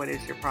besides what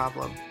is your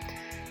problem.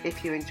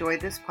 If you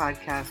enjoyed this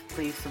podcast,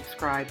 please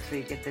subscribe so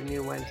you get the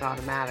new ones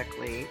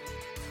automatically.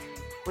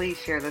 Please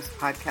share this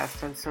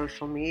podcast on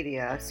social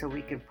media so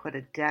we can put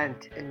a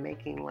dent in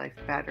making life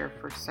better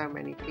for so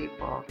many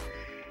people.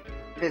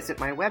 Visit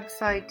my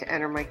website to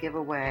enter my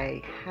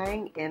giveaway.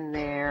 Hang in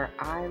there.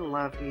 I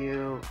love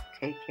you.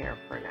 Take care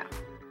for now.